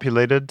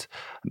depopulated,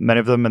 many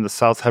of them in the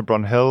South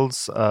Hebron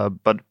Hills,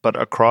 but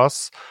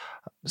across.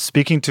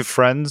 Speaking to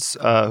friends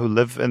who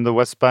live in the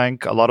West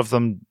Bank, a lot of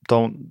them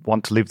don't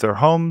want to leave their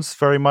homes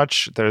very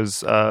much.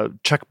 There's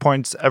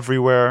checkpoints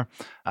everywhere.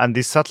 And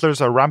these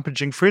settlers are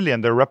rampaging freely,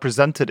 and they're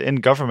represented in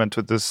government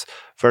with this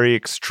very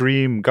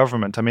extreme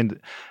government. I mean,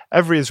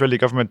 every Israeli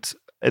government,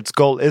 its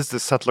goal is the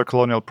settler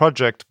colonial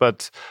project,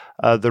 but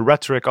the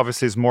rhetoric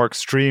obviously is more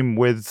extreme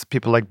with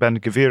people like Ben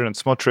Gvir and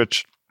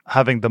Smotrich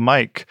having the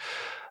mic.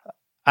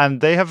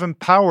 And they have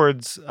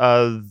empowered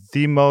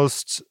the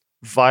most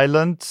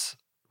violent,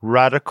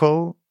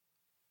 radical,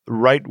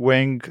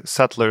 right-wing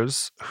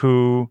settlers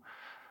who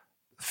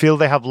feel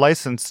they have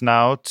license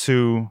now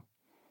to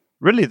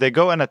really, they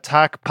go and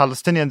attack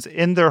Palestinians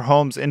in their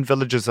homes, in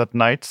villages at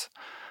night,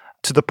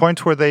 to the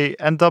point where they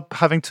end up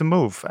having to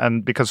move,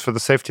 and because for the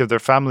safety of their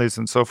families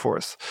and so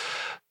forth.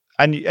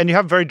 And you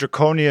have very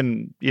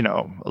draconian,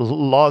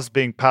 laws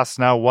being passed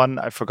now. One,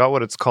 I forgot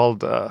what it's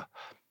called,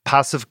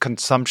 passive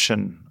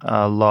consumption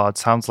law. It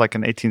sounds like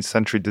an 18th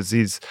century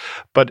disease,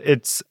 but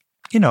it's,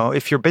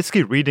 if you're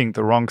basically reading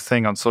the wrong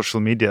thing on social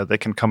media, they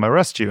can come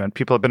arrest you. And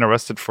people have been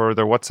arrested for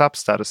their WhatsApp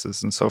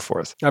statuses and so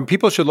forth. And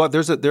people should look.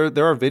 There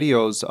are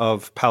videos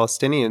of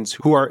Palestinians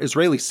who are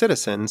Israeli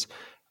citizens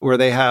where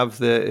they have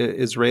the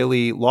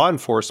Israeli law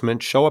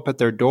enforcement show up at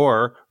their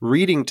door,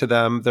 reading to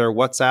them their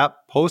WhatsApp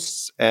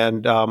posts.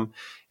 And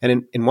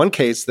in one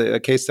case, a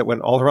case that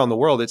went all around the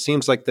world, it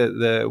seems like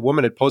the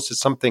woman had posted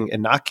something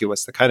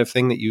innocuous, the kind of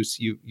thing that you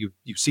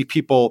see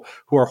people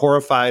who are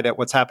horrified at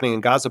what's happening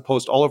in Gaza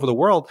post all over the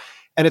world.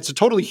 And it's a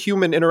totally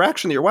human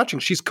interaction that you're watching.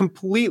 She's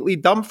completely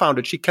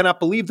dumbfounded. She cannot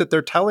believe that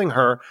they're telling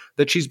her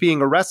that she's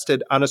being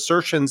arrested on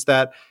assertions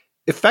that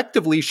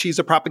effectively she's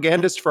a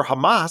propagandist for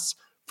Hamas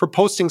for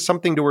posting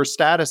something to her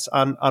status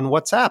on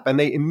WhatsApp. And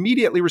they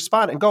immediately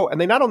respond and go. And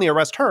they not only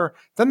arrest her,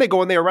 then they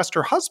go and they arrest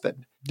her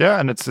husband. Yeah,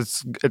 and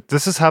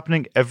this is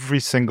happening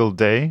every single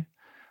day.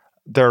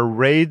 There are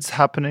raids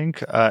happening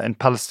in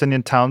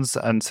Palestinian towns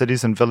and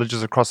cities and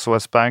villages across the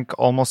West Bank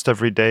almost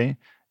every day.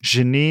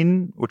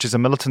 Jenin, which is a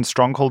militant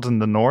stronghold in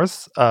the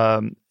north,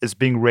 is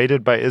being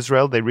raided by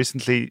Israel. They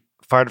recently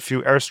fired a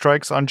few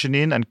airstrikes on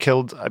Jenin and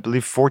killed, I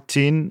believe,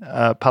 14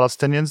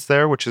 Palestinians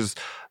there, which is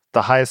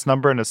the highest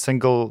number in a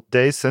single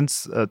day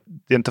since the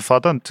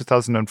Intifada in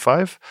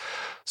 2005.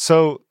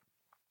 So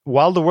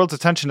while the world's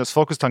attention is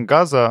focused on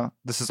Gaza,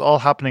 this is all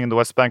happening in the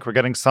West Bank. We're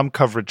getting some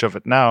coverage of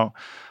it now.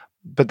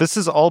 But this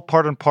is all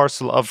part and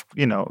parcel of,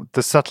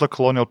 the settler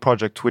colonial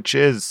project, which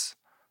is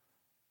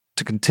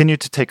to continue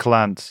to take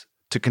land,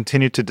 to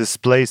continue to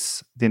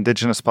displace the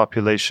indigenous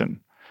population,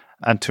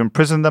 and to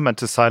imprison them and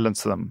to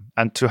silence them,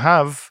 and to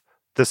have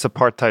this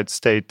apartheid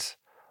state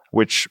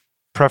which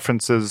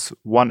preferences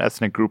one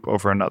ethnic group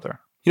over another.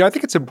 I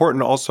think it's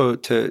important also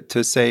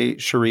to say,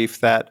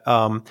 Sharif, that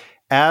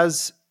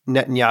as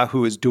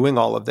Netanyahu is doing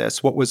all of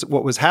this, what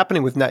was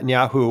happening with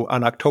Netanyahu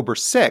on October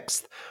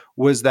 6th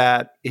was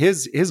that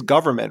his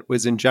government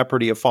was in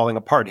jeopardy of falling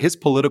apart. His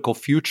political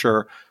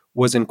future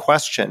was in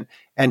question.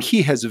 And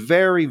he has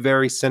very,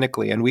 very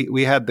cynically, and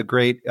we had the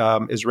great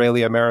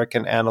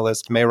Israeli-American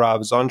analyst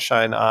Meirav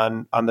Zonshine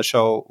on the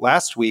show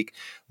last week,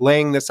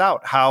 laying this out,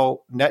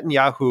 how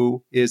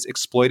Netanyahu is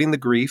exploiting the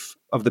grief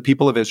of the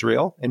people of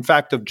Israel, in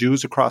fact, of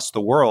Jews across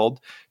the world,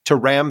 to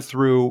ram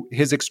through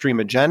his extreme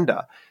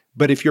agenda.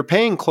 But if you're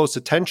paying close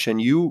attention,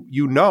 you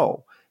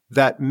know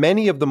that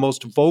many of the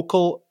most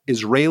vocal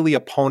Israeli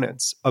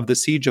opponents of the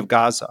siege of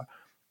Gaza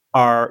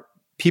are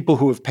people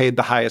who have paid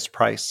the highest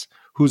price,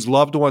 whose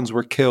loved ones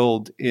were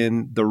killed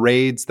in the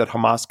raids that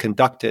Hamas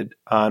conducted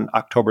on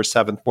October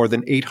 7th. More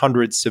than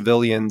 800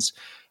 civilians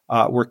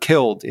were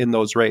killed in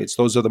those raids.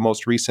 Those are the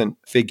most recent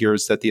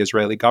figures that the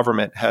Israeli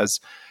government has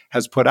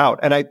put out.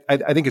 And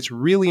I think it's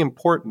really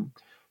important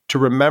to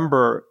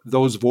remember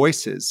those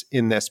voices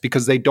in this,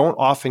 because they don't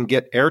often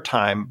get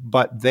airtime,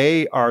 but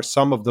they are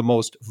some of the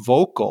most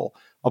vocal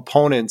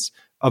opponents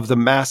of the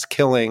mass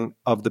killing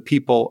of the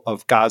people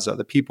of Gaza,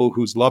 the people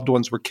whose loved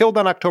ones were killed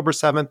on October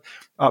 7th.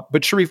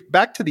 But Sharif,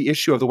 back to the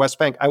issue of the West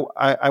Bank,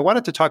 I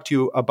wanted to talk to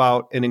you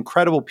about an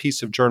incredible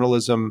piece of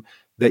journalism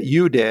that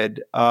you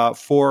did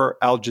for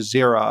Al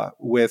Jazeera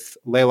with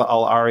Layla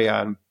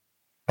Al-Aryan.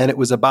 And it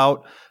was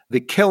about the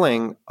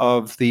killing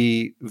of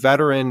the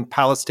veteran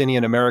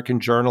Palestinian-American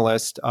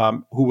journalist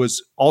who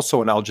was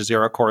also an Al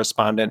Jazeera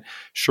correspondent,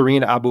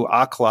 Shireen Abu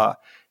Akleh.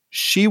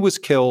 She was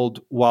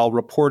killed while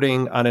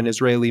reporting on an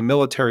Israeli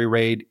military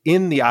raid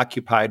in the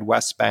occupied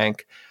West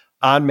Bank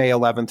on May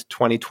 11th,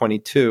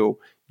 2022.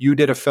 You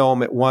did a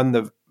film. It won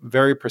the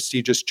very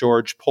prestigious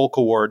George Polk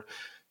Award.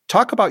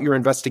 Talk about your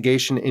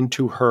investigation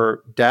into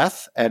her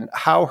death and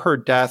how her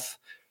death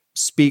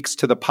speaks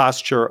to the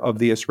posture of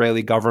the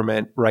Israeli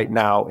government right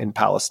now in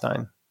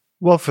Palestine.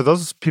 Well, for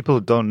those people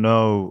who don't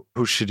know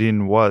who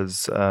Shireen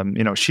was,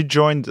 she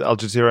joined Al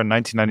Jazeera in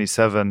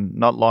 1997,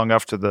 not long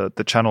after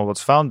the channel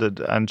was founded,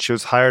 and she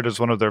was hired as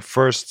one of their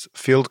first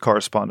field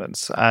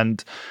correspondents.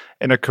 And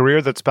in a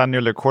career that spanned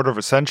nearly a quarter of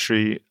a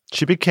century,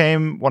 she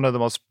became one of the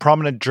most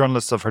prominent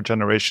journalists of her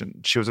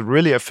generation. She was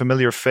really a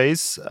familiar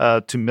face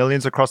to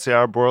millions across the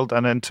Arab world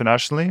and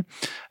internationally,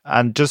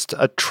 and just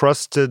a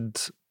trusted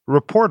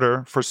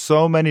reporter for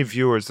so many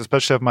viewers,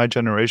 especially of my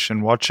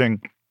generation,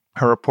 watching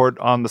her report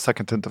on the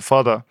Second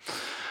Intifada.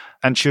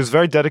 And she was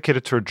very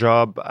dedicated to her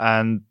job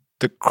and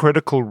the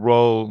critical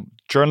role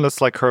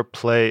journalists like her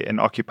play in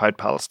occupied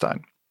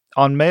Palestine.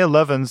 On May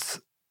 11th,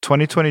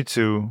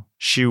 2022,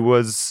 she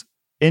was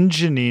in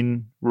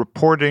Jenin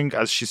reporting,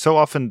 as she so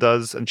often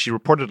does, and she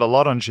reported a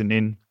lot on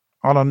Jenin,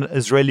 on an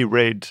Israeli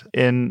raid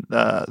in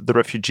the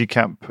refugee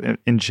camp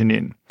in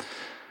Jenin.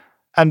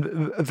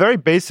 And very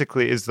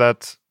basically is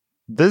that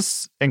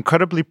this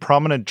incredibly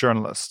prominent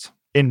journalist,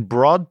 in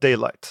broad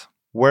daylight,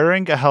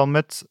 wearing a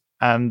helmet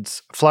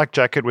and flak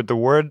jacket with the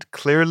word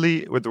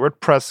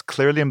press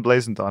clearly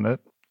emblazoned on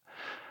it.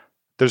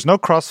 There's no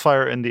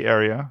crossfire in the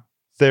area.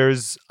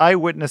 There's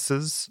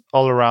eyewitnesses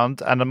all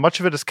around, and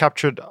much of it is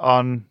captured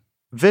on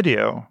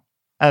video.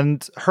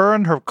 And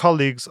her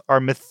colleagues are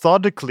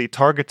methodically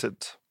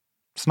targeted.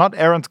 It's not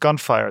errant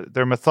gunfire.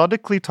 They're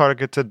methodically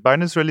targeted by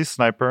an Israeli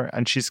sniper,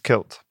 and she's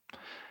killed.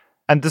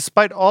 And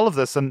despite all of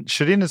this, and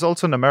Shireen is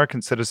also an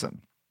American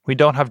citizen, we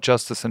don't have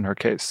justice in her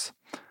case.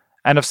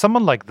 And if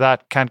someone like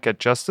that can't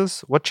get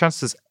justice, what chance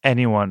does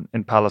anyone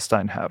in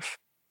Palestine have?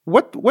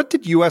 What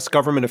did U.S.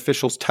 government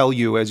officials tell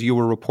you as you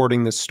were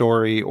reporting this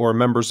story, or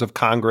members of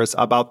Congress,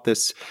 about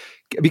this?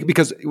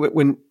 Because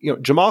when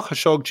Jamal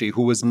Khashoggi,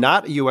 who was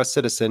not a U.S.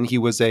 citizen, he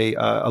was a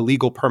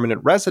legal permanent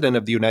resident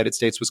of the United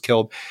States, was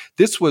killed.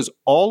 This was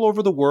all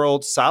over the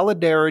world,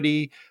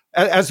 solidarity,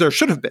 as there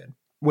should have been,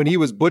 when he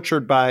was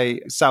butchered by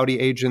Saudi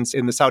agents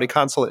in the Saudi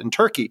consulate in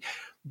Turkey.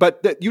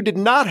 But that you did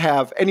not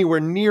have anywhere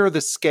near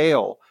the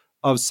scale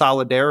of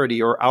solidarity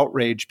or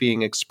outrage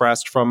being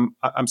expressed from,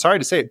 I'm sorry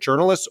to say it,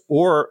 journalists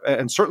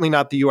and certainly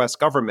not the U.S.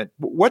 government.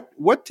 What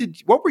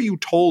were you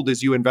told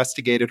as you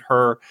investigated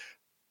her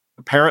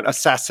apparent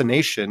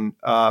assassination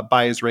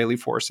by Israeli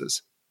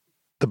forces?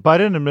 The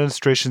Biden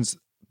administration's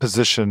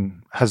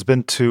position has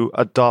been to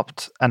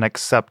adopt and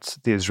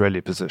accept the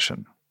Israeli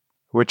position,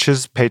 which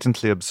is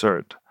patently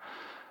absurd.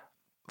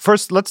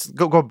 First, let's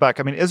go back.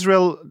 I mean,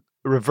 Israel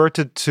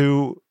reverted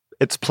to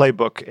its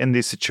playbook in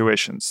these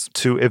situations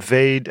to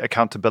evade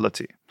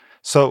accountability.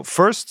 So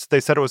first, they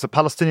said it was a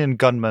Palestinian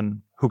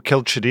gunman who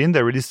killed Shireen.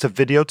 They released a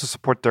video to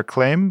support their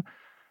claim,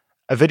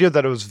 a video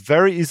that was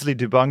very easily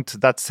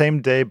debunked that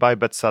same day by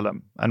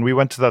B'Tselem. And we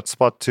went to that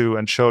spot too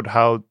and showed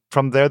how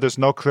from there's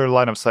no clear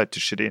line of sight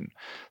to Shireen.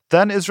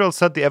 Then Israel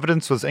said the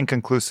evidence was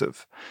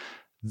inconclusive.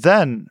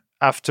 Then,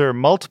 after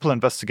multiple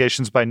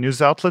investigations by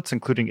news outlets,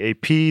 including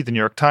AP, the New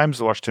York Times,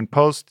 the Washington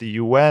Post, the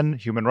UN,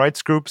 human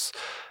rights groups,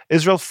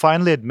 Israel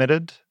finally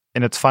admitted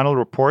in its final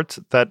report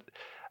that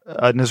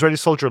an Israeli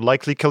soldier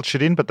likely killed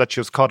Shireen, but that she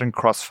was caught in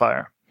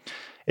crossfire.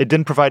 It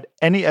didn't provide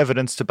any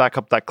evidence to back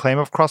up that claim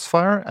of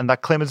crossfire, and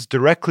that claim is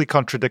directly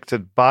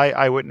contradicted by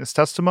eyewitness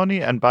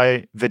testimony and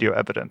by video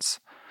evidence.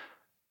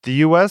 The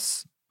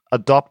US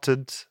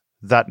adopted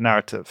that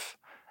narrative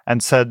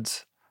and said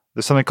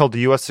there's something called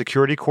the U.S.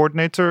 Security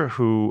Coordinator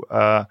who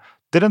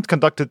didn't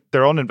conduct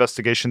their own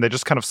investigation. They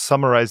just kind of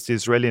summarized the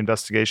Israeli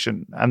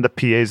investigation and the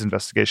PA's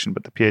investigation,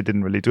 but the PA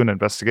didn't really do an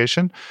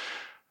investigation.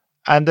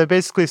 And they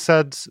basically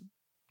said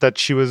that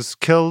she was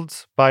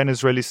killed by an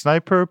Israeli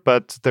sniper,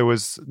 but there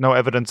was no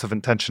evidence of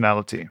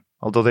intentionality,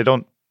 although they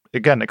don't,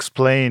 again,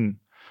 explain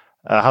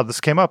how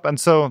this came up. And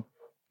so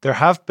there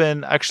have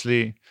been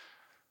actually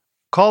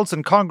calls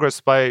in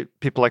Congress by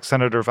people like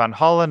Senator Van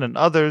Hollen and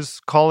others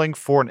calling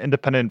for an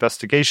independent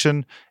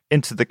investigation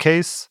into the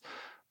case.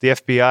 The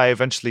FBI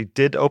eventually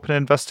did open an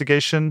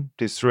investigation.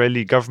 The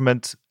Israeli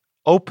government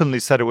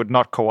openly said it would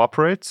not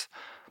cooperate.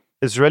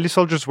 Israeli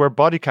soldiers wear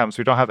body cams.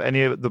 We don't have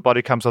any of the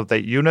body cams of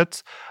that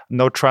unit,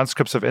 no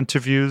transcripts of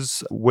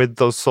interviews with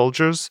those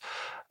soldiers.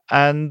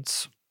 And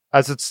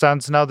as it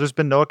stands now, there's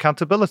been no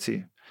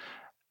accountability.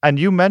 And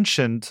you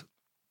mentioned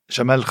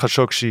Jamal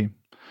Khashoggi.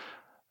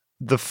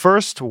 The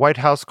first White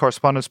House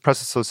Correspondents'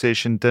 Press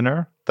Association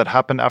dinner that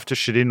happened after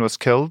Shireen was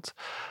killed,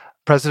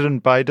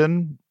 President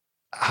Biden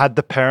had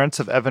the parents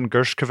of Evan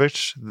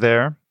Gershkovich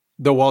there.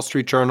 The Wall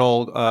Street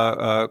Journal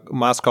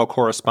Moscow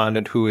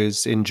correspondent who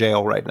is in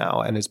jail right now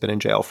and has been in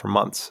jail for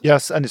months.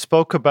 Yes, and he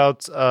spoke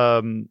about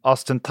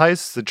Austin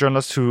Tice, the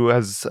journalist who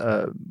has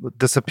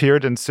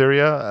disappeared in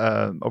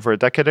Syria over a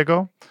decade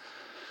ago.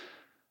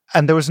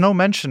 And there was no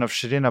mention of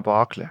Shireen Abu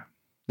Akleh.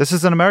 This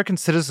is an American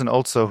citizen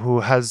also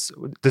who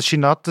does she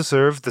not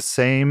deserve the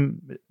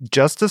same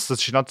justice?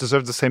 Does she not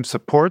deserve the same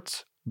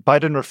support?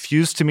 Biden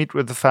refused to meet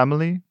with the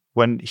family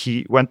when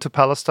he went to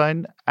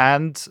Palestine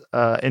and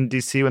in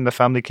D.C. when the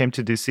family came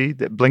to D.C.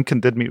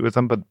 Blinken did meet with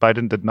them, but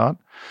Biden did not.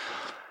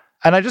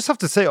 And I just have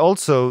to say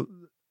also,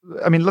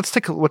 I mean, let's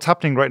take what's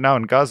happening right now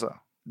in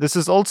Gaza. This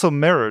is also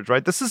mirrored,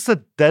 right? This is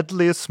the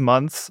deadliest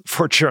month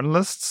for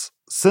journalists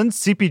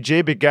since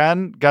CPJ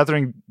began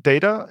gathering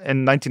data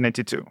in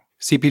 1992.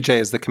 CPJ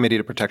is the Committee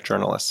to Protect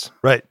Journalists.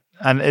 Right.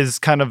 And is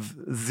kind of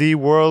the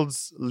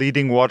world's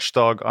leading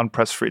watchdog on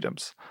press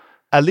freedoms.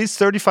 At least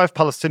 35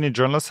 Palestinian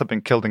journalists have been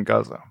killed in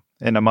Gaza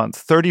in a month.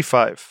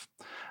 35.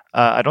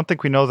 I don't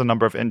think we know the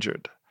number of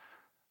injured.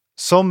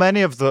 So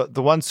many of the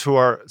ones who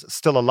are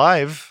still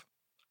alive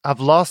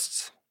have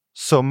lost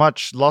so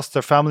much, lost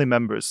their family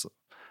members.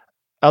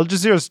 Al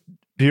Jazeera's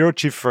bureau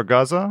chief for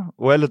Gaza,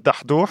 Wael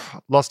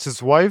al-Dahdouh, lost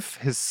his wife,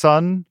 his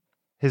son,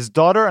 his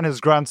daughter, and his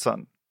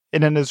grandson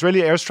in an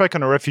Israeli airstrike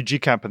on a refugee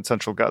camp in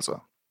central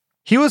Gaza.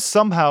 He was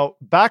somehow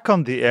back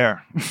on the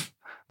air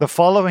the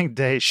following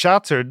day,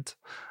 shattered,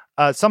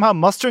 somehow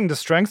mustering the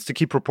strength to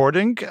keep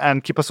reporting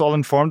and keep us all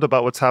informed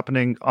about what's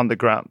happening on the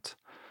ground.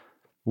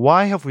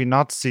 Why have we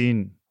not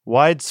seen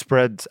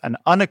widespread and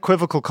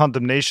unequivocal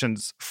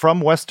condemnations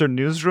from Western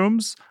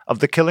newsrooms of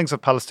the killings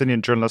of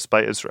Palestinian journalists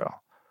by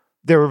Israel?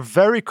 They were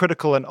very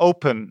critical and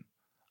open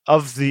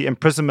of the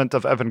imprisonment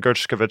of Evan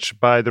Gershkovich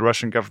by the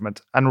Russian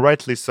government, and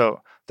rightly so.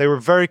 They were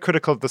very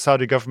critical of the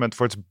Saudi government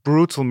for its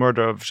brutal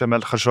murder of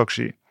Jamal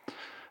Khashoggi.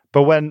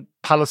 But when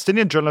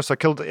Palestinian journalists are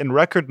killed in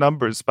record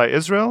numbers by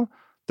Israel,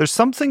 there's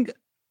something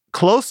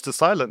close to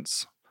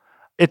silence.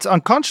 It's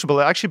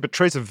unconscionable. It actually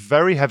betrays a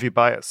very heavy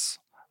bias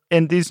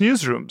in these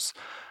newsrooms.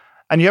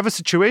 And you have a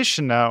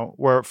situation now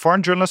where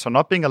foreign journalists are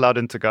not being allowed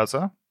into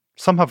Gaza.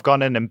 Some have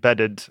gone in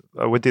embedded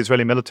with the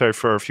Israeli military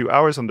for a few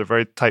hours under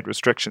very tight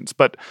restrictions.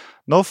 But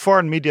no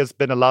foreign media has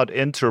been allowed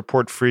in to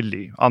report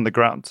freely on the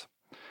ground.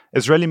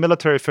 Israeli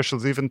military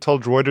officials even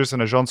told Reuters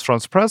and Agence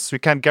France Presse, we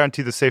can't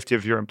guarantee the safety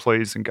of your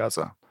employees in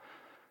Gaza.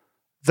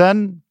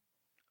 Then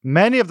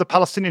many of the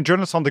Palestinian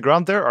journalists on the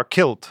ground there are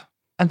killed.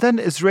 And then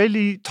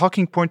Israeli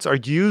talking points are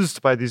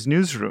used by these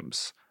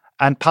newsrooms.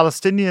 And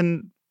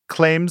Palestinian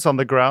claims on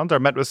the ground are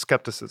met with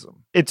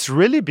skepticism. It's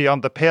really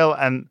beyond the pale.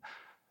 And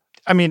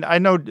I mean, I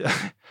know,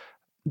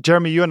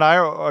 Jeremy, you and I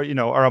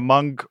are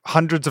among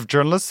hundreds of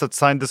journalists that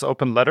signed this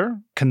open letter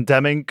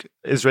condemning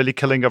Israeli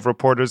killing of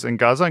reporters in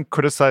Gaza and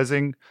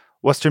criticizing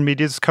Western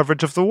media's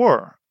coverage of the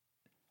war.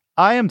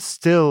 I am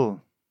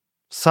still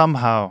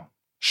somehow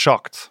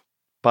shocked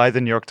by the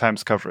New York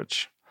Times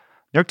coverage.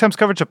 New York Times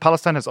coverage of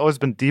Palestine has always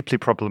been deeply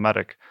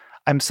problematic.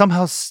 I'm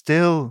somehow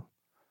still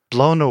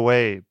blown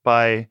away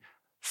by,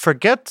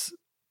 forget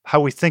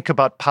how we think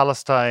about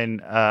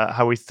Palestine,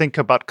 how we think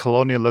about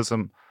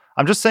colonialism.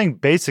 I'm just saying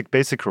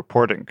basic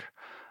reporting.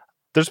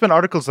 There's been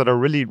articles that are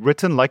really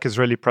written like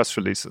Israeli press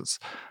releases.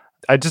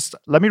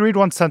 Let me read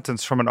one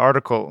sentence from an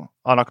article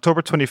on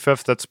October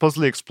 25th that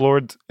supposedly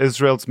explored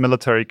Israel's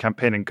military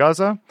campaign in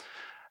Gaza.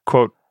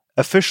 Quote,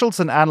 officials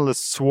and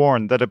analysts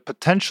warn that a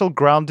potential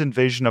ground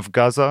invasion of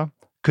Gaza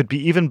could be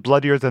even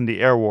bloodier than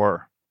the air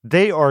war.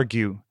 They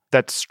argue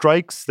that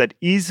strikes that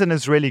ease an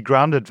Israeli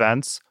ground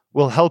advance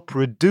will help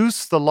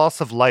reduce the loss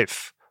of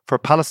life for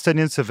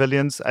Palestinian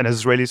civilians and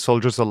Israeli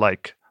soldiers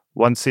alike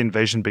once the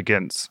invasion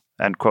begins,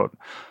 end quote.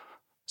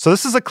 So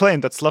this is a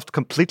claim that's left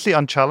completely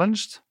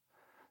unchallenged,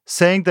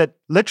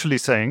 literally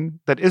saying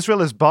that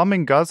Israel is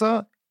bombing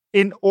Gaza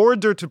in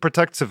order to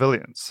protect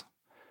civilians.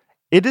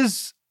 It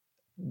is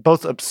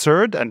both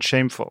absurd and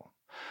shameful.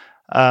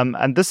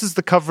 And this is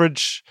the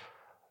coverage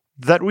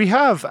that we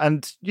have.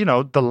 And,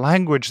 the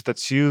language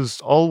that's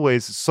used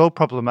always is so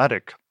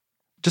problematic.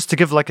 Just to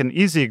give like an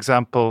easy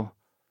example,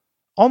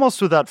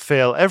 almost without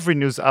fail, every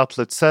news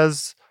outlet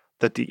says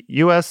that the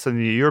US and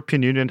the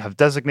European Union have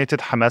designated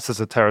Hamas as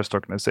a terrorist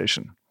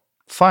organization.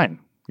 Fine,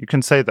 you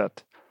can say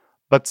that.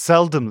 But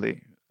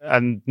seldomly,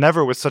 and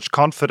never with such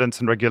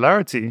confidence and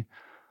regularity,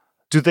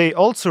 do they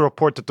also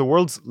report that the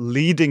world's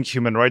leading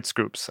human rights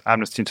groups,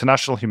 Amnesty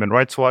International, Human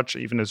Rights Watch,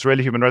 even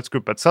Israeli human rights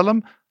group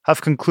B'Tselem,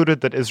 have concluded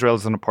that Israel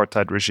is an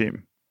apartheid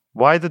regime.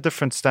 Why the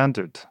different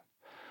standard?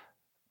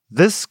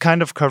 This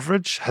kind of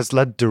coverage has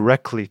led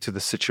directly to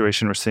the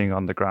situation we're seeing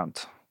on the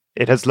ground.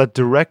 It has led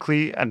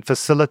directly and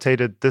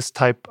facilitated this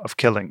type of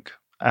killing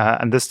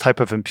and this type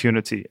of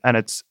impunity. And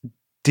it's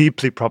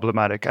deeply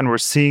problematic. And we're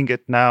seeing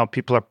it now.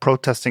 People are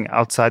protesting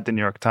outside the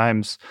New York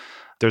Times.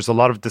 There's a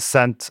lot of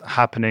dissent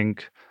happening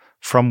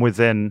from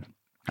within.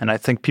 And I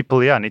think people,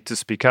 need to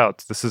speak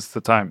out. This is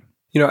the time.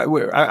 I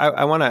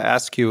want to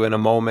ask you in a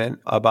moment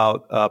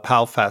about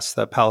PalFest,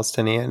 the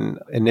Palestinian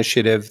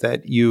initiative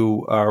that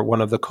you are one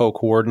of the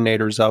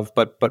co-coordinators of.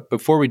 But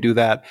before we do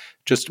that,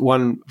 just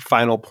one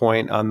final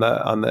point on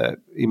the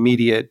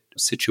immediate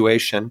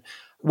situation.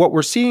 What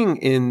we're seeing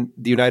in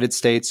the United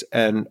States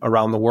and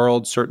around the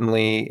world,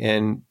 certainly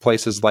in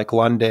places like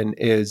London,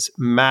 is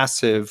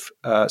massive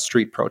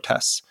street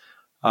protests.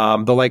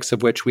 The likes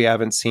of which we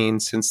haven't seen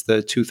since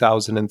the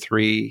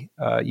 2003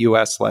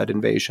 U.S.-led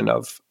invasion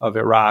of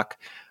Iraq.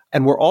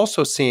 And we're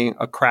also seeing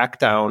a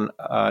crackdown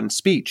on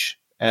speech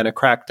and a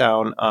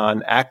crackdown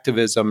on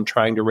activism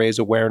trying to raise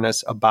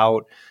awareness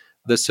about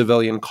the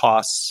civilian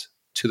costs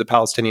to the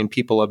Palestinian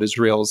people of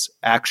Israel's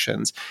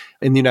actions.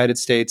 In the United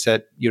States,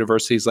 at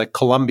universities like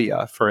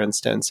Columbia, for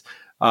instance,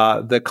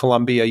 the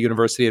Columbia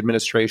University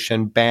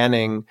administration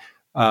banning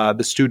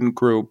the student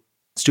group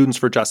Students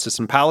for Justice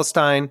in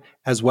Palestine,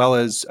 as well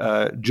as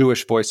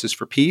Jewish Voices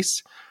for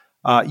Peace.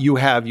 You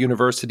have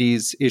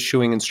universities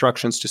issuing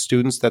instructions to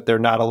students that they're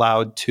not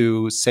allowed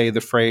to say the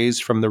phrase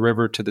 "from the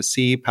river to the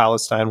sea,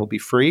 Palestine will be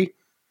free."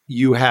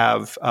 You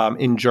have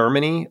in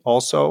Germany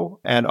also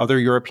and other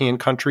European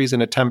countries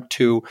an attempt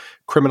to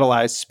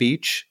criminalize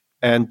speech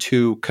and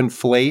to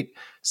conflate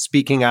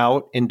speaking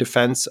out in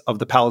defense of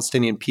the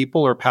Palestinian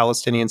people or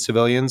Palestinian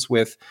civilians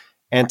with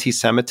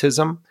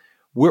anti-Semitism.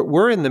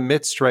 We're in the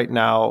midst right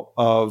now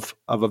of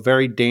a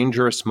very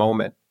dangerous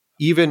moment.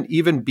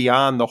 Even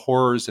beyond the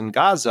horrors in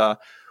Gaza,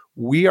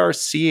 we are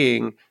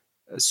seeing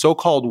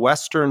so-called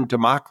Western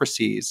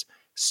democracies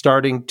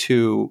starting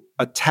to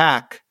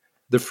attack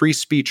the free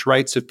speech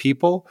rights of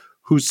people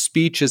whose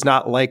speech is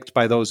not liked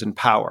by those in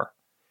power.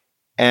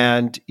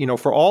 And,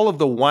 for all of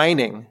the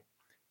whining,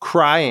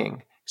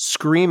 crying,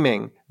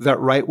 screaming that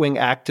right-wing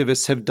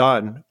activists have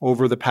done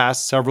over the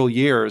past several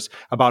years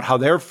about how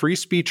their free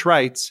speech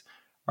rights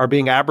are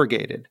being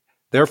abrogated,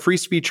 their free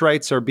speech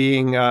rights are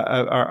being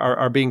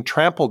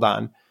trampled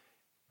on.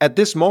 At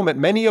this moment,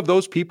 many of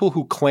those people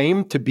who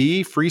claim to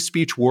be free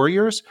speech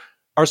warriors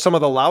are some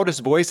of the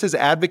loudest voices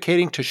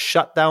advocating to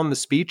shut down the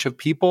speech of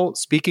people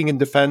speaking in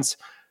defense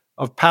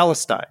of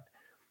Palestine.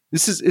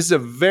 This is a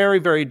very,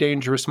 very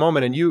dangerous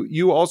moment. And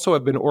you also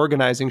have been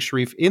organizing,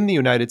 Sharif, in the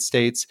United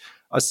States,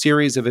 a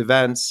series of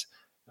events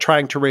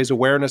trying to raise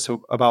awareness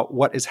about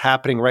what is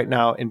happening right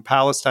now in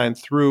Palestine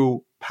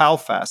through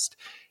PalFest.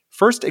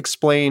 First,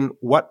 explain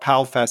what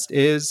PalFest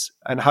is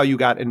and how you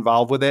got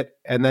involved with it.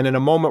 And then in a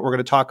moment, we're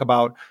going to talk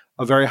about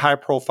a very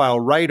high-profile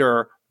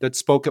writer that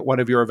spoke at one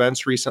of your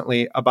events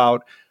recently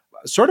about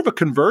sort of a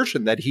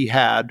conversion that he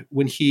had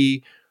when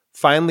he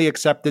finally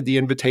accepted the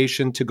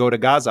invitation to go to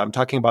Gaza. I'm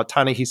talking about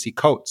Ta-Nehisi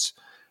Coates.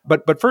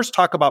 But first,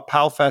 talk about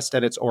PalFest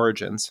and its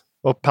origins.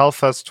 Well,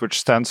 PalFest, which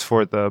stands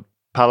for the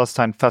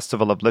Palestine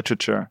Festival of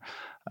Literature,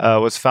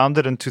 was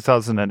founded in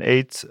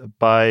 2008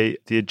 by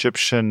the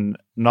Egyptian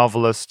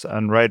novelist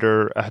and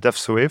writer Ahdaf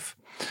Soueif,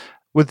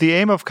 with the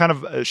aim of kind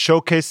of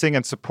showcasing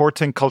and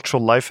supporting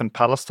cultural life in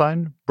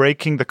Palestine,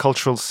 breaking the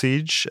cultural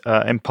siege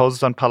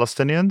imposed on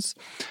Palestinians,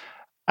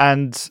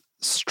 and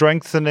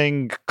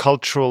strengthening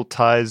cultural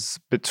ties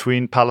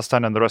between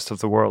Palestine and the rest of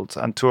the world,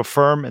 and to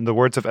affirm, in the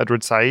words of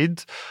Edward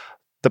Said,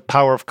 the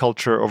power of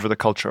culture over the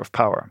culture of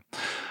power.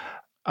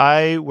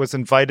 I was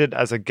invited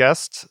as a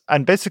guest,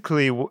 and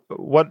basically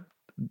what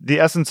the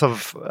essence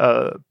of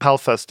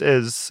PalFest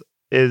is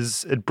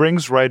it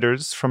brings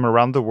writers from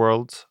around the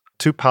world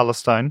to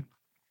Palestine.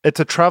 It's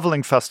a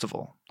traveling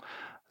festival.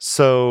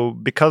 So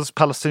because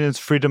Palestinians'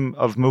 freedom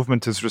of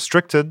movement is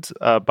restricted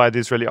by the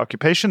Israeli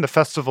occupation, the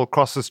festival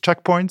crosses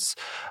checkpoints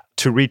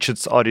to reach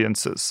its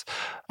audiences.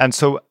 And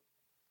so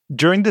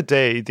during the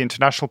day, the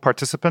international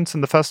participants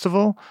in the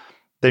festival,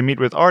 they meet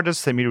with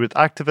artists, they meet with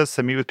activists,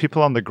 they meet with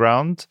people on the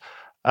ground,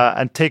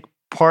 and take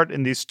part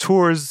in these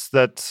tours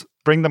that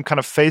bring them kind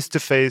of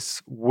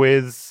face-to-face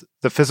with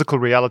the physical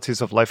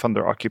realities of life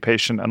under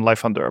occupation and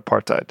life under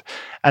apartheid.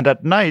 And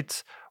at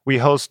night, we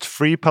host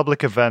free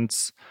public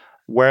events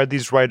where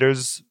these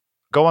writers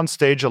go on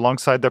stage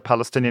alongside their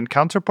Palestinian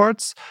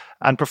counterparts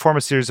and perform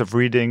a series of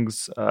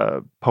readings,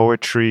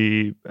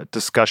 poetry,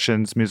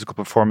 discussions, musical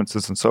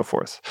performances, and so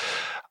forth.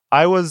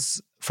 I was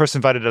first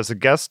invited as a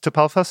guest to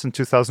PalFest in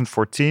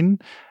 2014,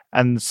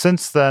 and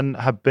since then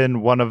have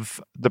been one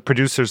of the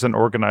producers and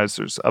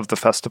organizers of the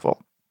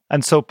festival.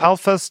 And so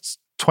PalFest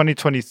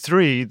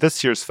 2023,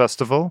 this year's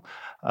festival,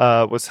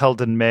 was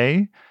held in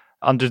May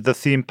under the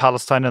theme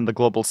Palestine and the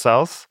Global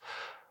South.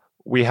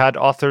 We had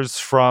authors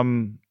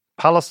from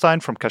Palestine,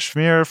 from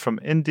Kashmir, from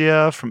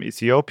India, from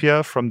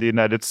Ethiopia, from the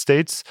United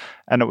States,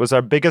 and it was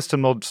our biggest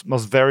and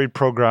most varied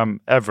program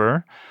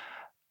ever.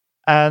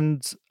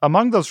 And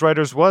among those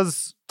writers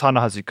was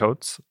Ta-Nehisi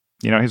Coates.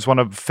 He's one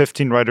of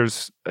 15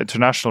 writers,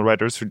 international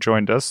writers, who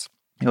joined us.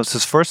 It was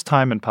his first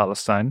time in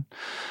Palestine.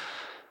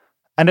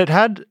 And it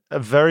had a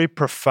very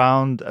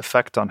profound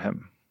effect on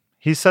him.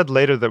 He said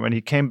later that when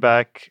he came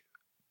back,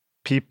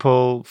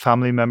 people,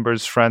 family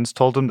members, friends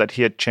told him that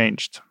he had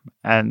changed.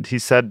 And he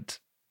said,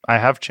 I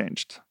have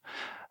changed.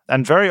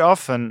 And very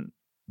often,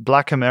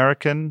 Black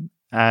American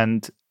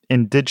and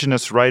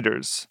indigenous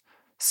writers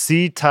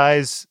see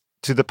ties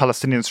to the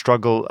Palestinian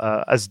struggle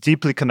as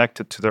deeply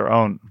connected to their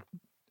own.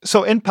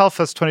 So in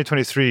PalFest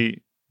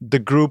 2023, the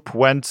group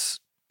went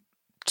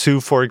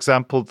to, for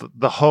example,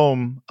 the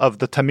home of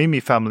the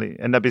Tamimi family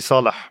in Nabi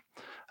Saleh.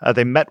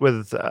 They met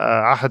with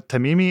Ahad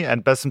Tamimi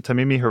and Bassem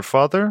Tamimi, her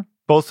father,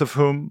 both of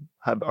whom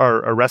are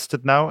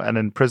arrested now and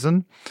in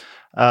prison.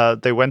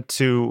 They went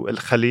to El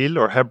Khalil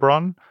or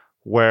Hebron,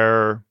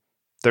 where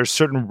there's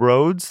certain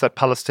roads that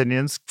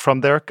Palestinians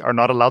from there are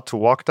not allowed to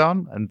walk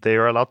down, and they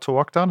are allowed to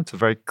walk down. It's a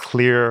very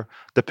clear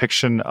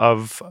depiction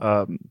of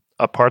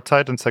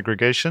apartheid and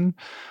segregation.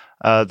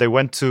 They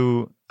went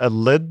to a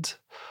Lid,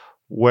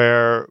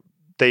 where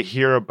they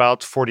hear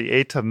about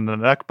 48 and the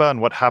Nakba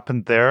and what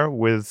happened there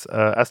with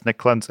ethnic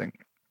cleansing.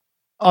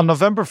 On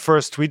November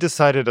 1st, we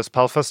decided as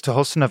PalFest to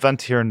host an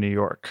event here in New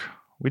York.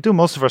 We do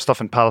most of our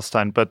stuff in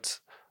Palestine, but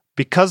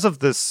because of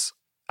this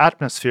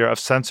atmosphere of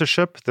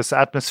censorship, this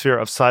atmosphere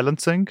of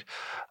silencing,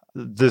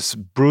 this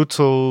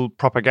brutal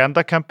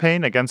propaganda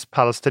campaign against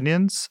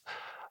Palestinians,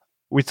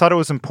 we thought it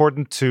was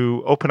important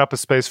to open up a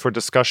space for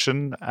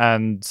discussion.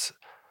 And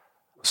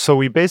so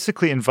we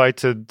basically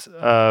invited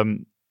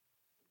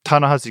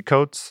Ta-Nehisi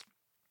Coates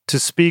to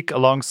speak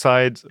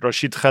alongside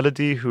Rashid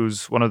Khalidi,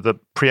 who's one of the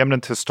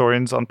preeminent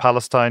historians on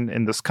Palestine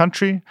in this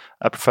country,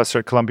 a professor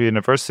at Columbia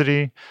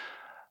University,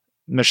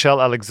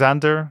 Michelle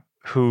Alexander,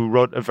 who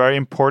wrote a very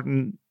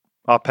important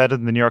op-ed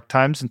in the New York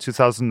Times in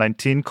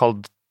 2019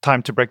 called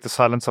Time to Break the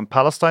Silence on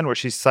Palestine, where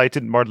she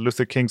cited Martin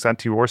Luther King's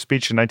anti-war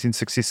speech in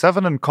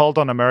 1967 and called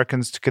on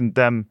Americans to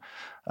condemn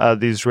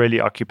the Israeli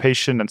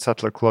occupation and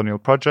settler colonial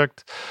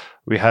project.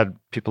 We had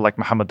people like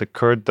Mohammed the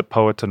Kurd, the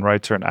poet and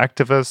writer and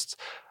activist,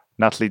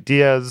 Natalie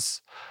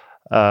Diaz,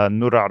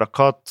 Noura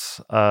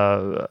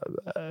Arakat,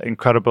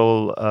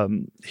 incredible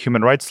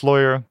human rights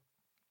lawyer.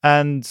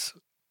 And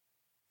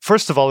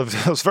first of all,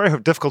 it was very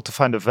difficult to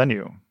find a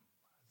venue.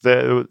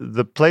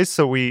 The place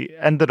that we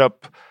ended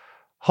up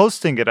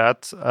hosting it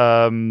at,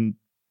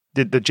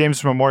 the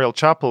James Memorial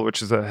Chapel,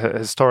 which is a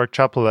historic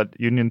chapel at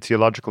Union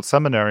Theological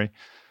Seminary,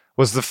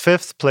 was the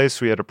fifth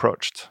place we had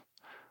approached.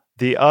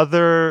 The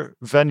other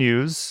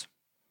venues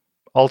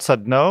all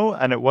said no,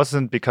 and it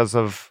wasn't because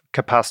of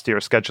capacity or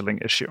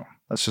scheduling issue.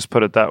 Let's just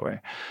put it that way.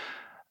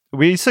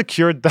 We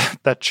secured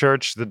that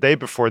church the day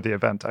before the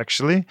event,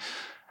 actually.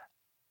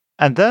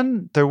 And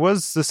then there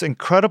was this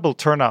incredible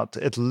turnout.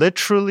 It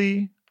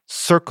literally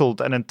circled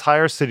an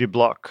entire city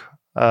block,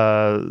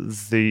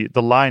 the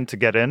line to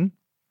get in.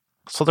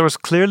 So there was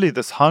clearly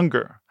this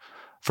hunger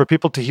for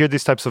people to hear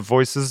these types of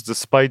voices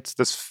despite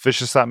this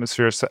vicious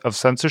atmosphere of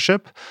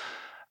censorship.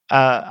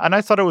 And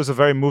I thought it was a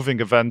very moving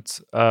event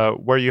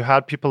where you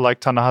had people like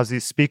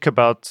Ta-Nehisi speak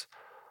about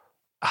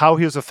how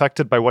he was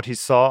affected by what he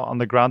saw on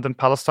the ground in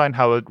Palestine,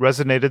 how it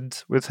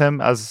resonated with him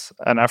as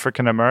an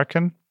African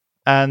American.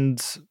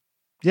 And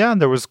yeah,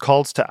 there was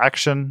calls to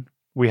action.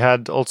 We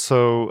had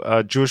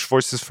also Jewish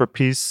Voices for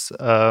Peace,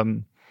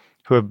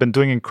 who have been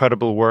doing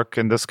incredible work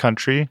in this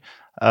country,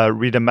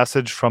 read a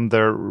message from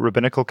their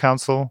rabbinical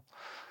council.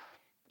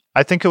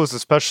 I think it was a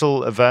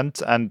special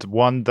event and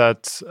one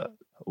that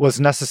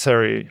was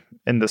necessary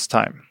in this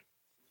time.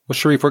 Well,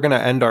 Sharif, we're going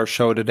to end our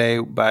show today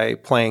by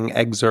playing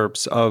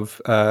excerpts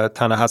of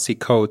Ta-Nehisi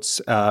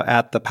Coates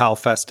at the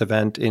PalFest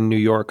event in New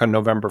York on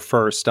November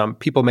 1st.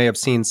 People may have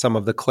seen some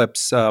of the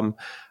clips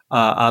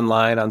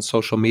online on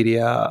social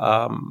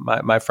media.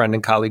 My friend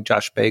and colleague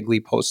Josh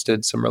Bagley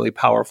posted some really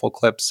powerful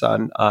clips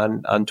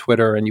on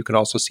Twitter, and you can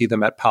also see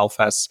them at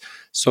PalFest's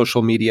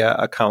social media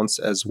accounts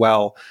as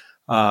well.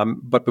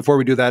 But before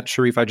we do that,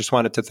 Sharif, I just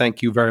wanted to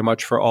thank you very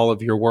much for all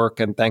of your work,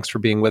 and thanks for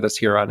being with us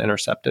here on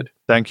Intercepted.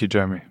 Thank you,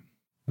 Jeremy.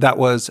 That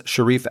was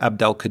Sharif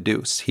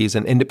Abdelkadous. He's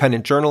an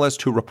independent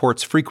journalist who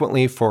reports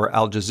frequently for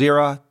Al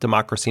Jazeera,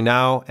 Democracy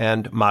Now!,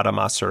 and Mada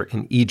Masr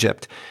in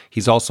Egypt.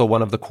 He's also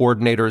one of the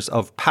coordinators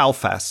of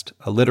PalFest,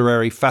 a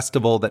literary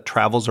festival that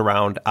travels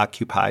around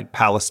occupied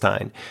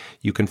Palestine.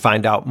 You can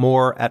find out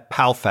more at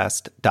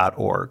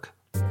palfest.org.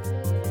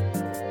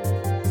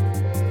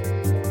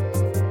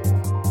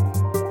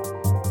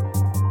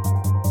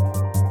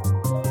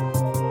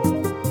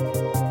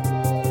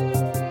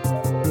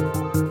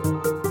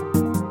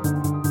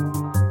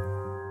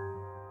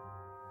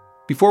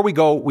 Before we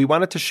go, we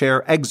wanted to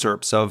share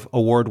excerpts of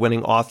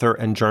award-winning author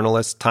and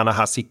journalist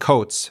Ta-Nehisi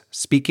Coates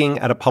speaking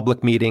at a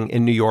public meeting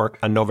in New York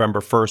on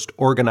November 1st,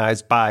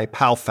 organized by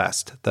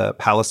PalFest, the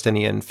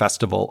Palestinian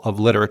Festival of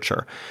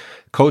Literature.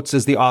 Coates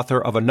is the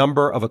author of a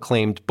number of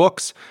acclaimed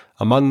books,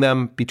 among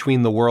them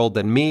Between the World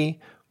and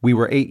Me, We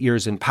Were 8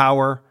 Years in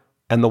Power,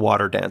 and The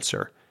Water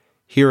Dancer.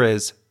 Here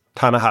is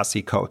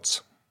Ta-Nehisi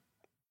Coates.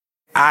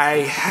 I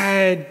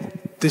had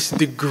this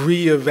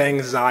degree of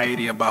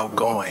anxiety about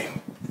going.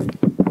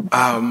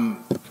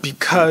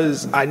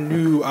 Because I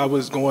knew I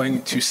was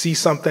going to see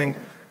something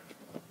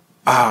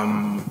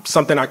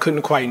I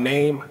couldn't quite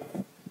name.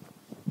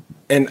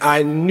 And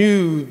I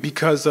knew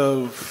because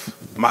of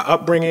my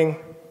upbringing,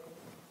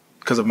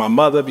 because of my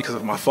mother, because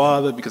of my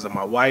father, because of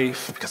my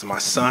wife, because of my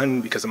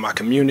son, because of my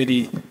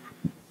community,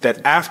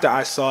 that after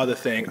I saw the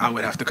thing, I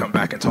would have to come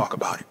back and talk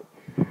about it.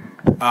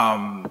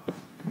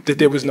 That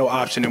there was no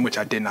option in which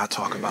I did not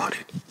talk about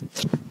it.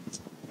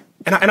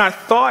 And I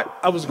thought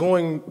I was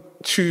going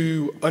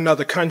to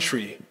another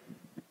country.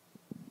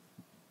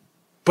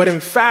 But in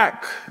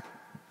fact,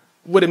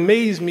 what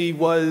amazed me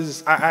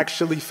was I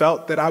actually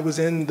felt that I was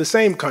in the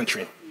same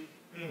country.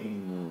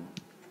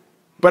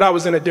 But I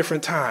was in a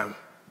different time.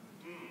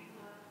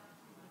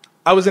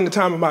 I was in the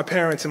time of my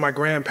parents and my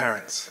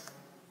grandparents.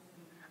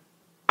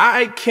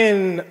 I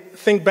can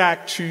think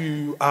back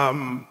to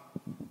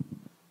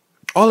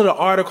all of the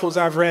articles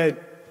I've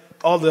read,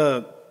 all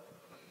the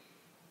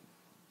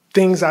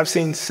things I've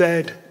seen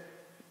said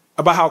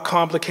about how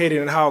complicated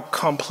and how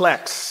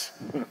complex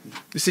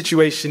the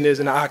situation is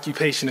and the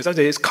occupation is. I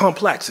say it's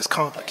complex, it's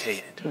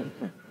complicated.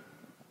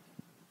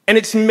 And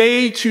it's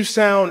made to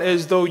sound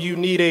as though you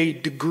need a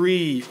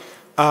degree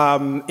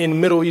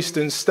in Middle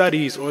Eastern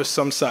studies or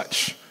some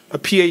such, a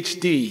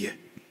PhD,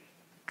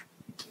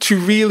 to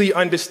really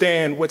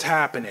understand what's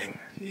happening.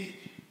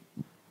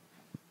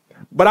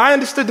 But I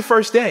understood the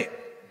first day.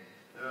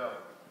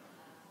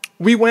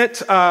 We went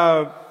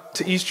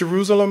to East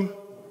Jerusalem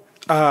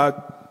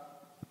to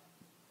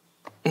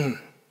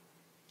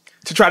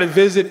try to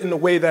visit in the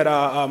way that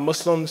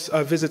Muslims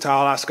visit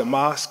Al-Aqsa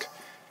Mosque.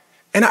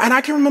 And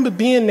I can remember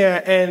being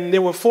there, and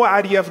there were 4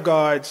 IDF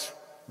guards,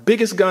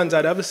 biggest guns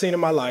I'd ever seen in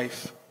my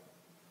life.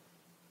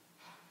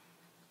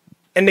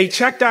 And they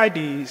checked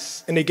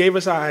IDs, and they gave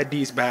us our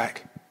IDs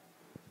back.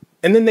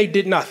 And then they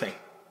did nothing.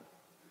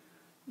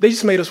 They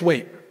just made us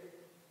wait.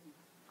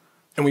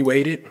 And we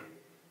waited,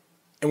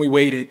 and we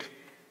waited,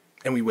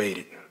 and we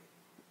waited.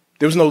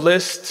 There was no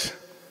list.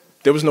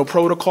 There was no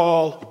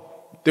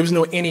protocol. There was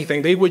no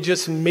anything. They were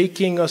just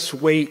making us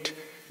wait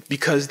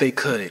because they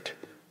could.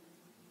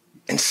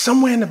 And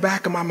somewhere in the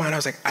back of my mind, I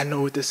was like, I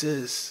know what this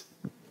is.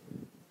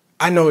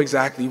 I know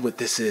exactly what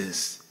this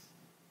is.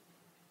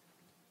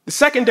 The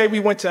second day we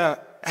went to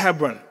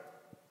Hebron,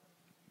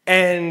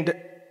 and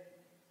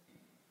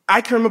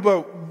I can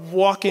remember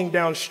walking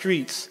down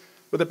streets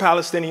with a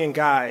Palestinian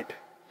guide.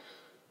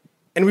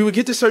 And we would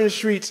get to certain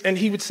streets, and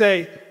he would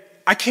say,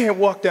 I can't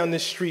walk down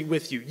this street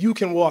with you. You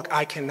can walk,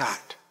 I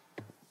cannot,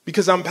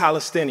 because I'm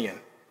Palestinian.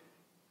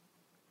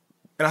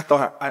 And I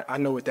thought, I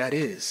know what that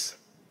is.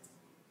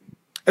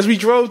 As we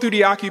drove through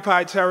the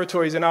occupied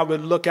territories, and I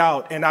would look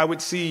out, and I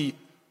would see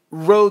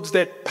roads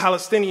that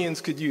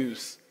Palestinians could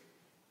use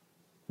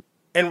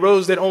and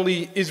roads that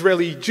only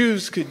Israeli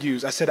Jews could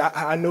use. I said,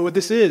 I know what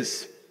this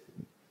is.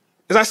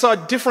 As I saw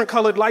different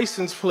colored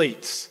license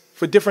plates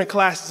for different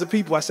classes of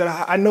people, I said,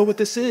 I know what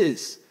this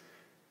is.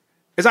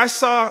 As I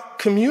saw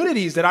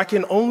communities that I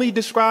can only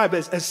describe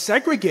as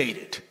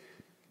segregated,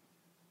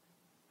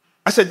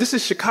 I said, this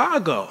is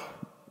Chicago.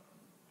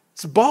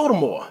 It's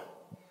Baltimore.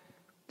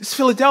 It's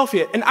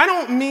Philadelphia. And I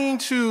don't mean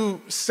to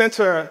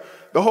center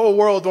the whole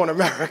world on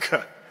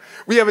America.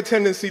 We have a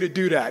tendency to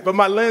do that. But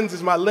my lens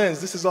is my lens.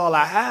 This is all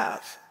I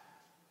have.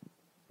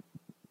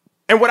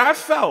 And what I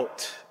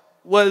felt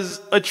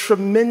was a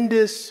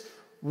tremendous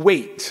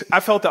weight. I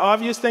felt the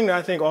obvious thing that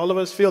I think all of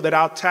us feel, that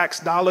our tax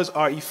dollars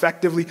are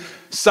effectively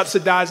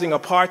subsidizing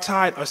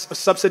apartheid, or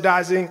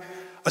subsidizing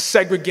a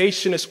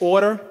segregationist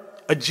order,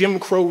 a Jim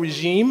Crow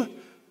regime.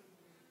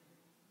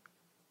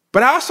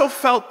 But I also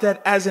felt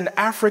that as an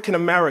African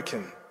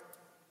American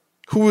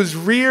who was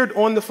reared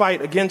on the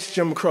fight against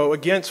Jim Crow,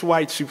 against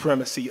white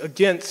supremacy,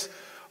 against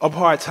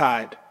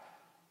apartheid,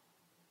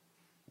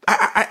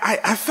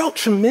 I felt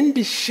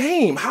tremendous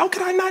shame. How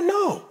could I not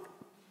know?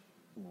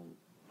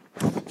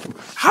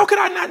 How could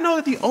I not know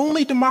that the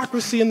only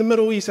democracy in the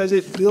Middle East as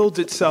it builds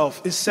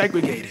itself is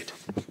segregated?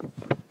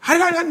 How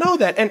did I not know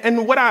that?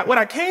 And what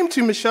I came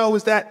to, Michelle,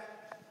 was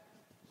that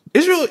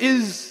Israel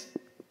is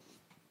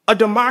a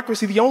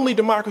democracy, the only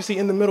democracy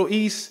in the Middle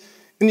East,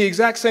 in the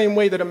exact same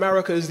way that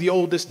America is the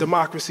oldest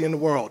democracy in the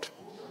world.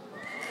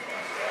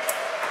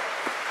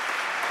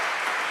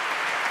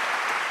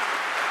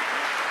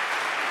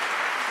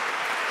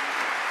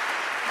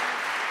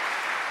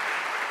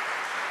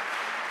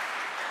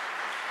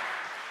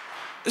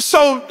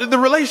 So the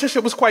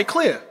relationship was quite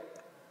clear.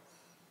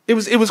 It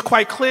was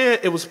quite clear,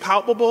 it was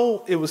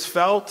palpable, it was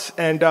felt,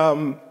 and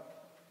the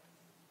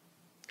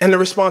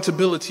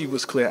responsibility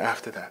was clear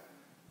after that.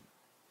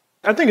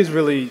 I think it's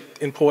really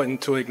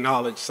important to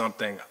acknowledge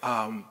something,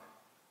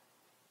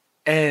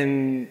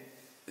 and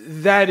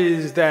that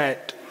is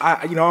that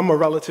I'm a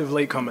relative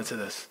latecomer to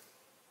this.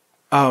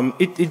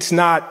 It's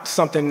not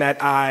something that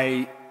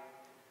I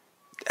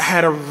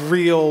had a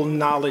real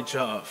knowledge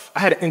of. I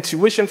had an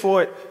intuition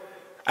for it.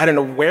 I had an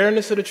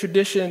awareness of the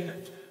tradition,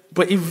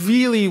 but it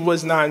really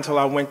was not until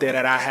I went there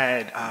that I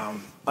had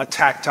a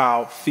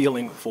tactile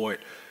feeling for it.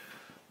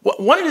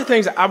 One of the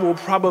things I will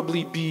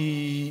probably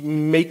be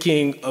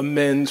making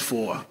amends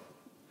for,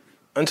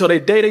 until the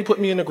day they put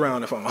me in the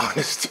ground, if I'm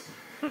honest,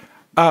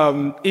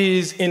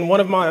 is in one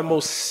of my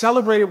most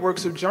celebrated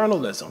works of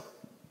journalism,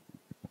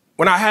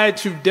 when I had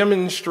to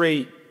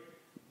demonstrate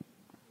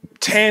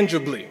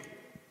tangibly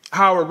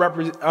how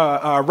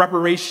a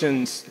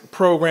reparations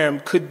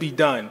program could be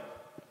done.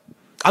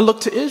 I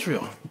look to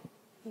Israel.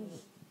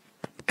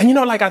 And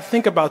I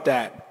think about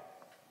that.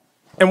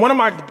 And one of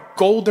my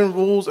golden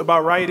rules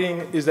about writing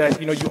is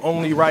that, you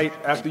only write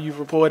after you've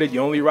reported, you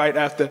only write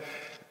after.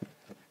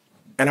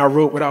 And I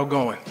wrote without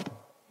going.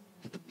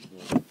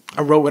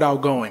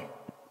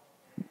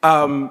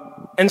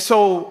 And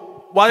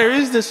so while there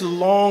is this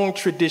long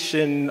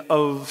tradition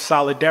of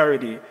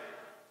solidarity,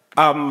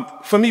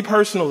 for me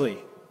personally,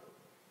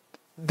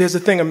 there's a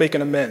thing of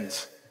making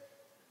amends.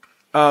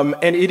 And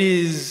it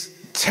is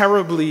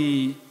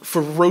terribly,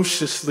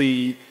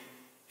 ferociously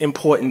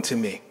important to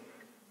me.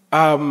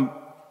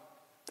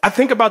 I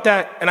think about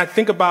that, and I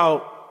think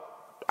about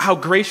how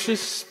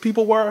gracious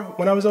people were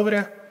when I was over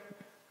there.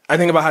 I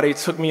think about how they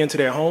took me into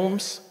their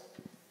homes.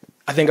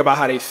 I think about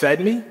how they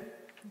fed me.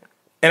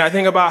 And I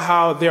think about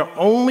how their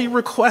only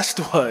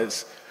request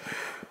was,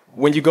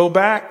 when you go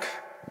back,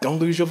 don't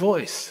lose your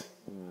voice.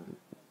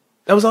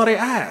 That was all they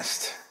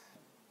asked.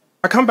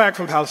 I come back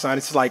from Palestine,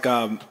 it's like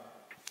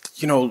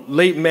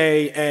late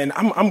May, and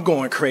I'm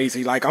going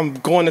crazy. Like, I'm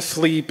going to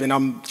sleep, and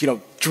I'm,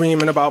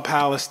 dreaming about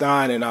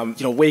Palestine, and I'm,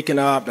 waking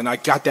up, and I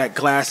got that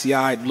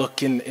glassy-eyed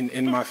look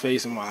in my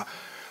face, and my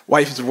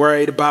wife is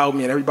worried about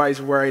me, and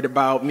everybody's worried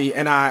about me.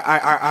 And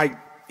I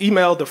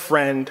emailed a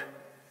friend,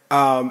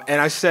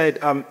 and I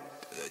said,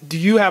 do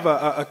you have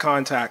a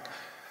contact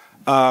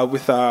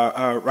with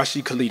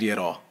Rashid Khalidi at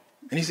all?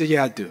 And he said,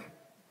 yeah, I do.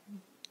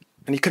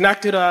 And he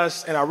connected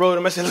us, and I wrote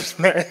him. I said,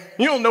 listen, man,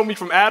 you don't know me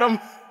from Adam,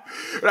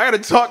 but I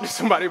got to talk to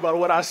somebody about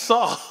what I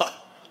saw.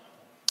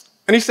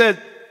 And he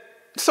said,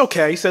 it's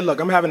okay. He said, look,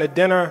 I'm having a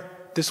dinner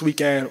this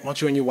weekend. Why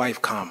don't you and your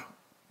wife come?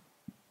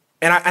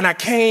 And I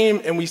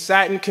came, and we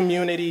sat in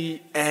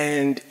community,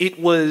 and it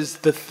was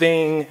the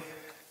thing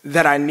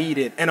that I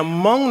needed. And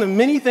among the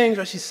many things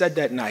that she said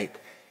that night,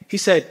 he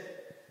said,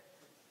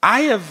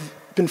 I have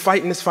been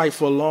fighting this fight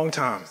for a long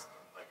time,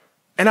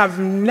 and I've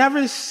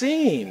never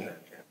seen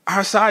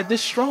our side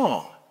this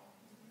strong.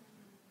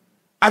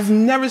 I've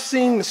never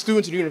seen the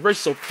students at the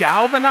university so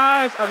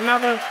galvanized. I've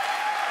never,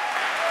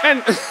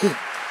 and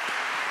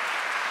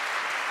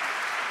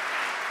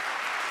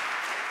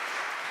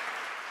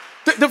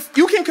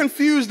you can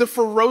confuse the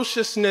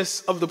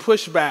ferociousness of the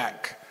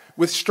pushback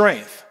with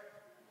strength.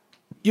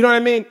 You know what I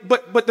mean?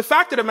 But the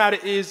fact of the matter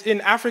is,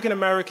 in African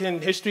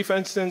American history, for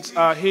instance,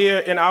 here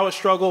in our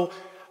struggle,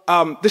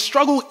 the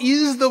struggle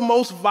is the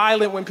most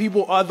violent when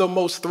people are the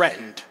most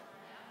threatened.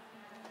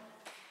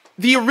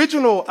 The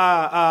original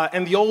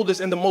and the oldest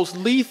and the most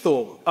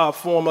lethal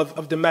form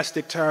of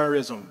domestic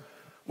terrorism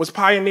was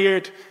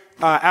pioneered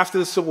after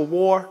the Civil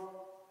War.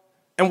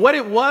 And what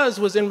it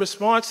was in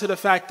response to the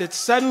fact that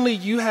suddenly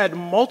you had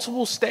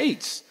multiple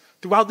states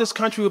throughout this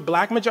country with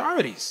black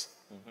majorities.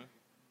 Mm-hmm.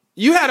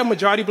 You had a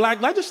majority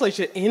black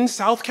legislature in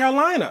South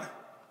Carolina.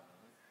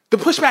 The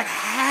pushback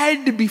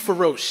had to be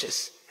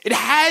ferocious. It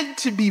had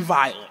to be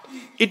violent.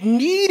 It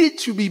needed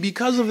to be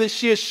because of the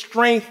sheer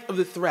strength of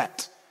the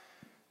threat.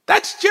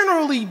 That's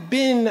generally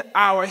been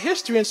our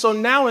history. And so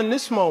now in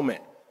this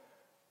moment,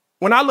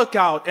 when I look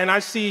out and I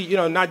see,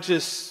 not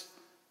just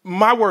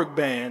my work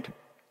band,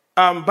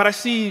 but I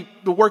see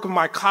the work of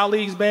my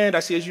colleagues' band. I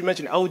see, as you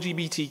mentioned,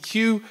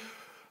 LGBTQ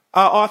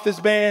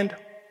authors' band.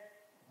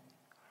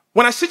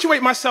 When I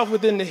situate myself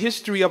within the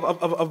history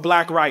of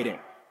black writing,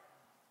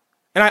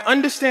 and I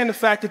understand the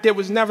fact that there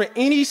was never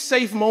any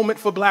safe moment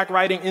for black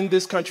writing in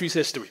this country's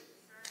history.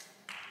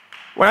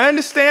 When I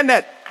understand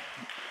that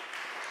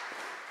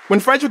when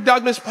Frederick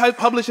Douglass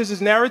publishes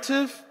his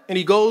narrative and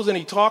he goes and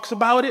he talks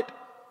about it,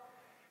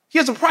 he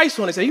has a price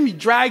on it. He can be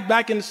dragged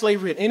back into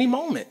slavery at any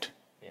moment.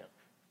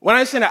 When I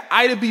understand that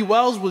Ida B.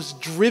 Wells was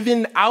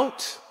driven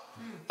out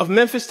of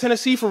Memphis,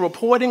 Tennessee for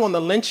reporting on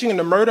the lynching and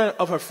the murder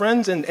of her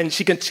friends, and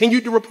she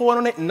continued to report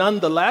on it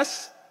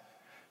nonetheless.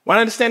 When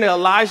I understand that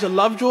Elijah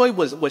Lovejoy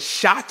was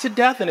shot to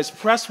death and his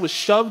press was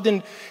shoved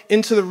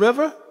into the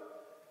river,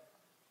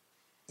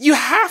 you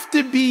have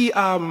to be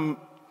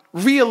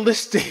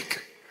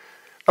realistic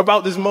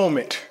about this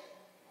moment.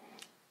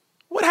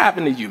 What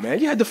happened to you, man?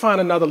 You had to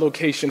find another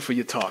location for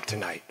your talk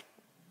tonight.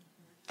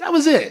 That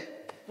was it.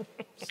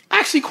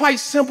 Actually quite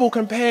simple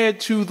compared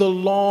to the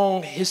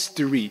long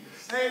history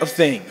of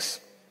things.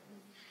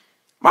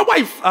 My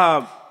wife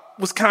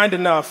was kind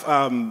enough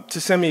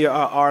to send me an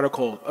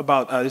article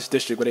about this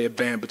district where they had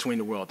banned Between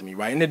the World to me,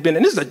 right? And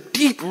this is a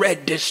deep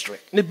red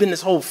district, and there'd been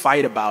this whole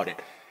fight about it.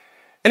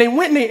 And they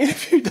went and they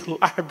interviewed the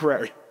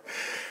library.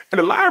 And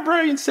the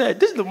librarian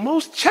said, this is the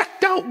most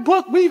checked out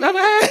book we've ever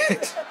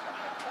had.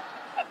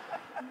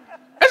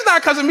 That's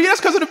not because of me, that's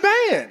because of the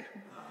band.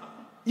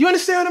 You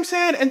understand what I'm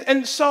saying?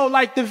 And so,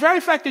 the very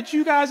fact that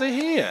you guys are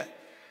here,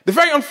 the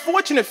very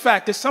unfortunate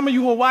fact that some of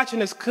you who are watching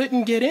this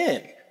couldn't get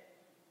in,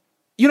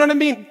 you know what I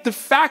mean? The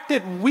fact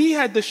that we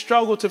had to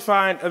struggle to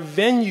find a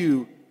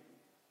venue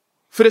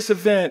for this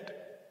event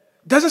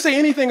doesn't say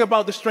anything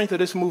about the strength of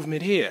this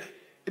movement here.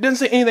 It doesn't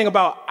say anything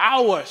about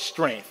our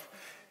strength.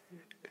 It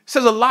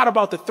says a lot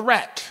about the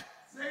threat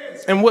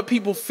and what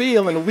people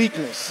feel and the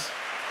weakness.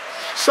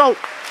 So,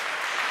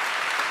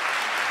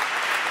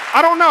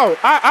 I don't know.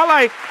 I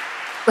like...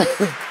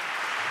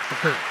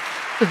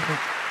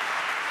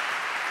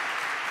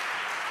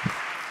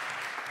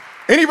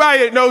 Anybody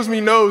that knows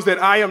me knows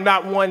that I am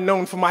not one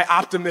known for my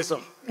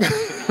optimism.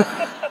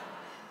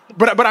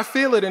 But I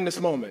feel it in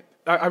this moment.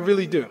 I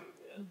really do.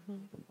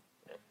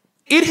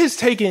 It has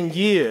taken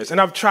years,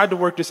 and I've tried to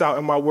work this out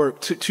in my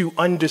work, to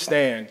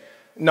understand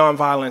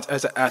nonviolence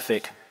as an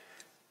ethic.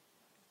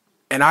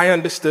 And I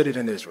understood it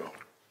in Israel.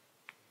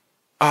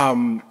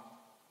 King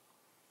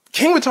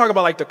would talk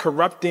about the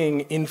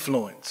corrupting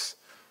influence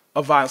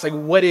of violence,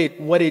 what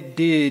it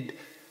did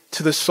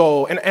to the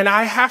soul. And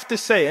I have to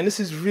say, and this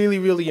is really,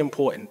 really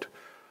important,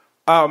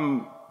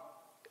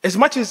 as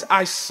much as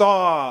I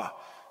saw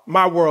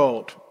my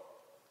world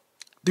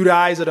through the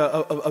eyes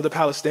of the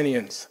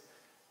Palestinians,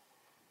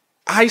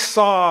 I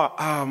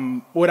saw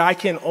what I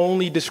can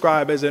only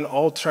describe as an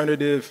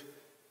alternative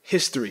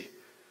history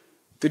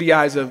through the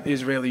eyes of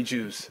Israeli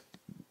Jews.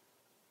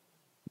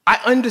 I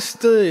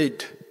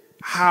understood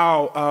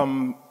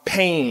how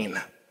pain,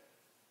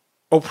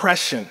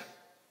 oppression,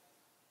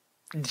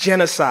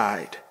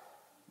 genocide,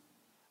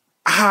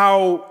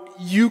 how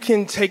you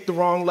can take the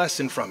wrong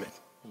lesson from it.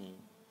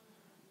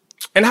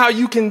 And how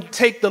you can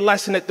take the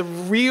lesson that the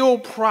real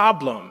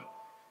problem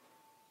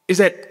is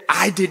that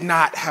I did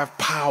not have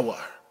power,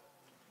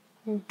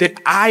 that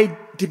I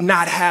did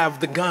not have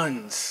the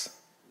guns.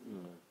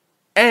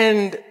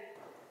 And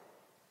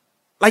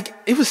like,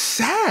 it was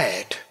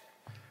sad.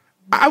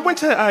 I went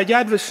to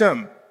Yad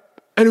Vashem,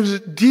 and it was a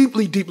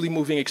deeply, deeply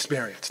moving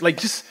experience. Like,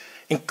 just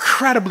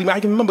incredibly,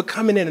 I can remember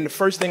coming in and the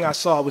first thing I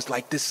saw was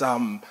like this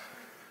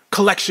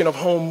collection of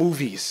home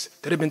movies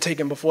that had been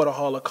taken before the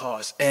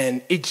Holocaust.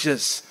 And it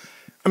just,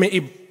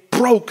 it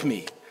broke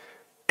me.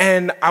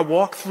 And I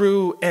walked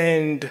through,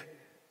 and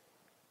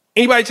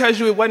anybody tells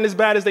you it wasn't as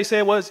bad as they say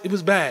it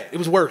was bad. It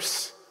was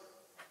worse.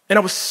 And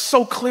I was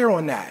so clear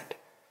on that.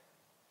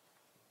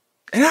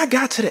 And I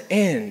got to the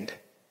end.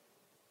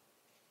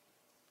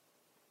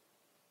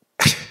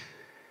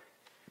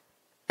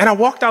 And I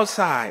walked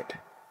outside,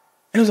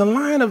 and there was a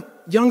line of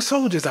young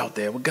soldiers out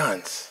there with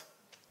guns.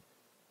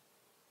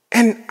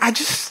 And I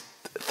just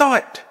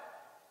thought,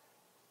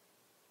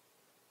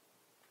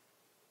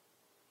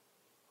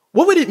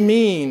 what would it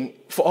mean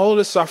for all of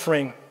the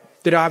suffering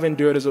that I've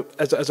endured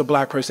as a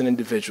black person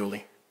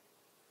individually?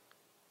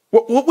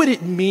 What would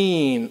it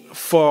mean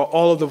for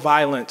all of the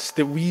violence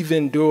that we've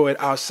endured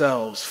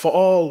ourselves, for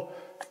all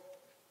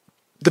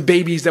the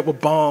babies that were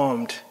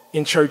bombed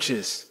in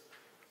churches,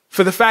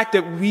 for the fact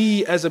that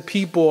we as a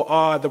people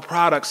are the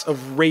products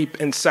of rape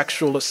and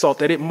sexual assault,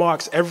 that it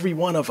marks every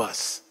one of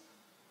us,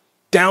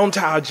 down to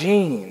our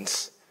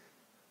genes?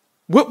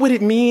 What would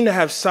it mean to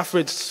have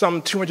suffered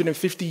some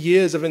 250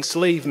 years of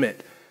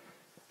enslavement,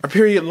 a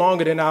period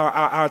longer than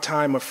our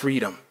time of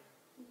freedom?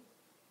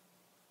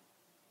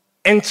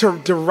 And to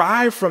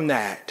derive from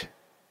that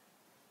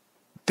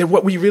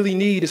what we really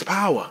need is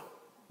power.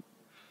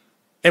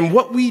 And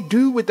what we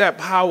do with that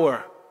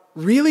power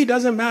really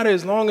doesn't matter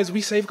as long as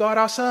we safeguard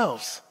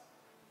ourselves.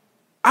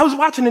 I was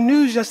watching the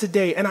news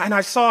yesterday, and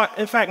I saw,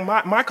 in fact,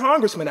 my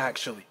congressman,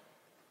 actually.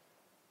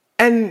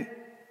 And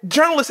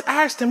journalists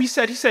asked him, he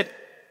said,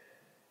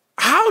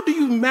 how do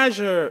you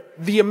measure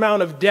the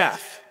amount of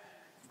death,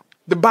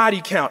 the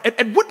body count?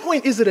 At what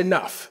point is it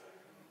enough?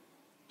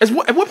 At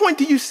what point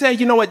do you say,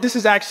 you know what, this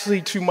is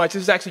actually too much,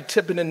 this is actually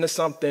tipping into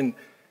something?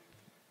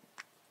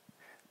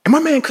 And my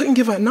man couldn't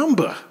give a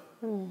number.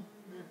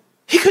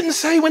 He couldn't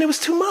say when it was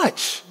too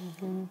much.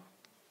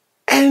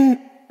 And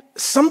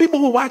some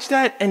people will watch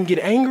that and get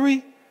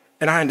angry,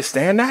 and I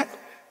understand that.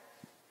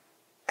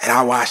 And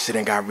I watched it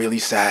and got really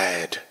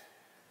sad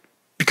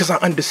because I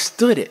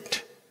understood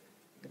it.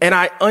 And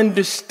I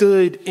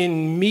understood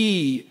in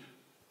me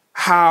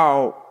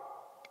how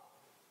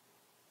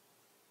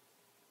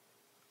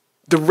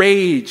the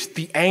rage,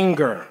 the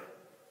anger,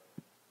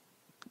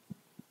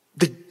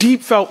 the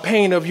deep felt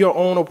pain of your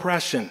own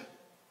oppression,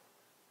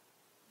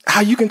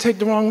 how you can take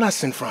the wrong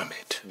lesson from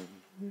it.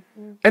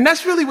 And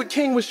that's really what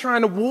King was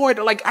trying to ward.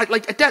 Then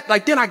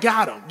I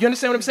got him. You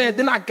understand what I'm saying?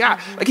 Then I got,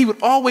 he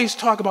would always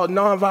talk about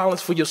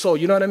nonviolence for your soul.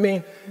 You know what I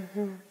mean?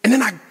 And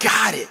then I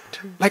got it.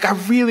 I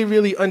really,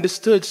 really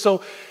understood.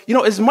 So,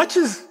 as much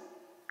as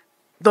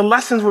the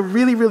lessons were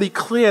really, really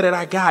clear that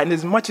I got, and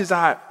as much as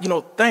I,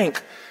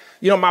 thank,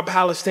 my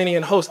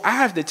Palestinian host, I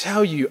have to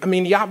tell you,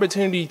 the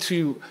opportunity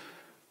to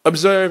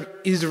observe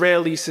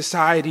Israeli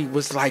society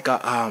was like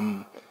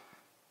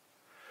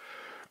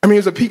it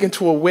was a peek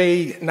into a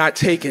way not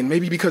taken,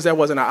 maybe because that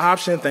wasn't an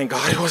option. Thank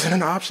God it wasn't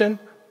an option.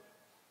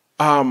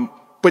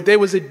 But there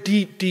was a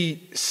deep,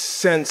 deep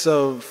sense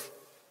of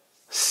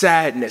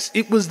sadness.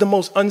 It was the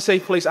most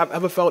unsafe place I've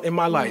ever felt in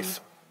my life.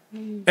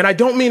 And I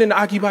don't mean in the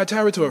occupied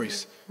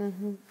territories.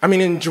 I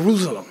mean in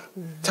Jerusalem,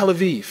 Tel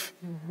Aviv.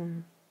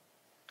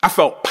 I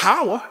felt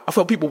power. I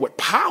felt people with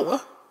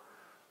power.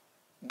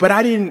 But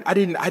I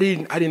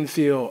didn't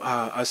feel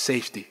a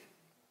safety.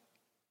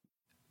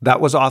 That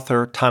was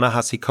author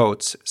Ta-Nehisi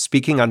Coates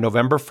speaking on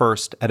November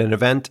 1st at an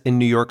event in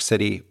New York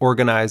City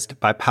organized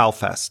by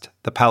PALFest,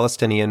 the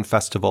Palestinian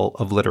Festival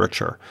of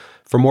Literature.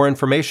 For more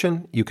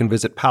information, you can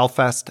visit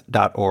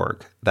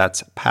palfest.org.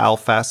 That's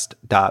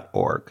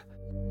palfest.org.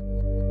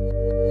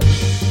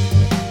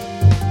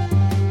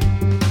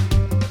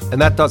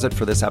 And that does it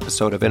for this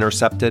episode of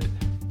Intercepted.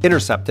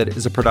 Intercepted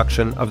is a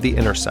production of The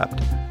Intercept.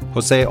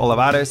 Jose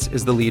Olivares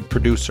is the lead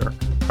producer.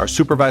 Our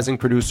supervising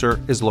producer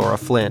is Laura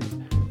Flynn.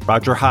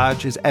 Roger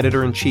Hodge is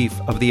editor-in-chief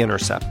of The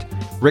Intercept.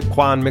 Rick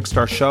Kwan mixed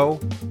our show.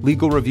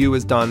 Legal review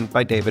is done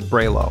by David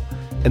Braylow.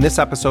 And this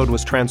episode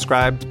was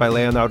transcribed by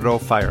Leonardo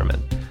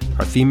Fireman.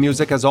 Our theme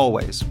music, as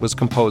always, was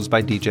composed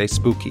by DJ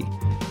Spooky.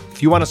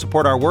 If you want to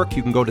support our work,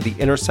 you can go to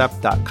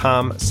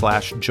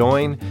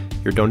theintercept.com/join.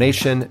 Your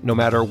donation, no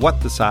matter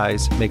what the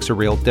size, makes a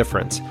real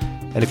difference.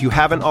 And if you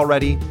haven't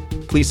already,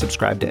 please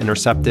subscribe to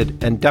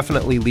Intercepted and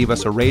definitely leave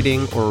us a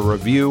rating or a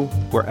review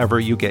wherever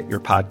you get your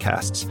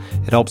podcasts.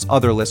 It helps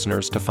other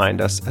listeners to find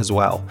us as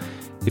well.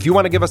 If you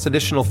want to give us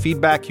additional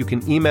feedback, you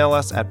can email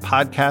us at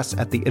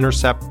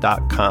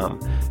podcasts@theintercept.com.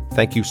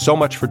 Thank you so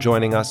much for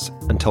joining us.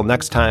 Until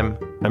next time,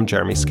 I'm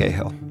Jeremy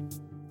Scahill.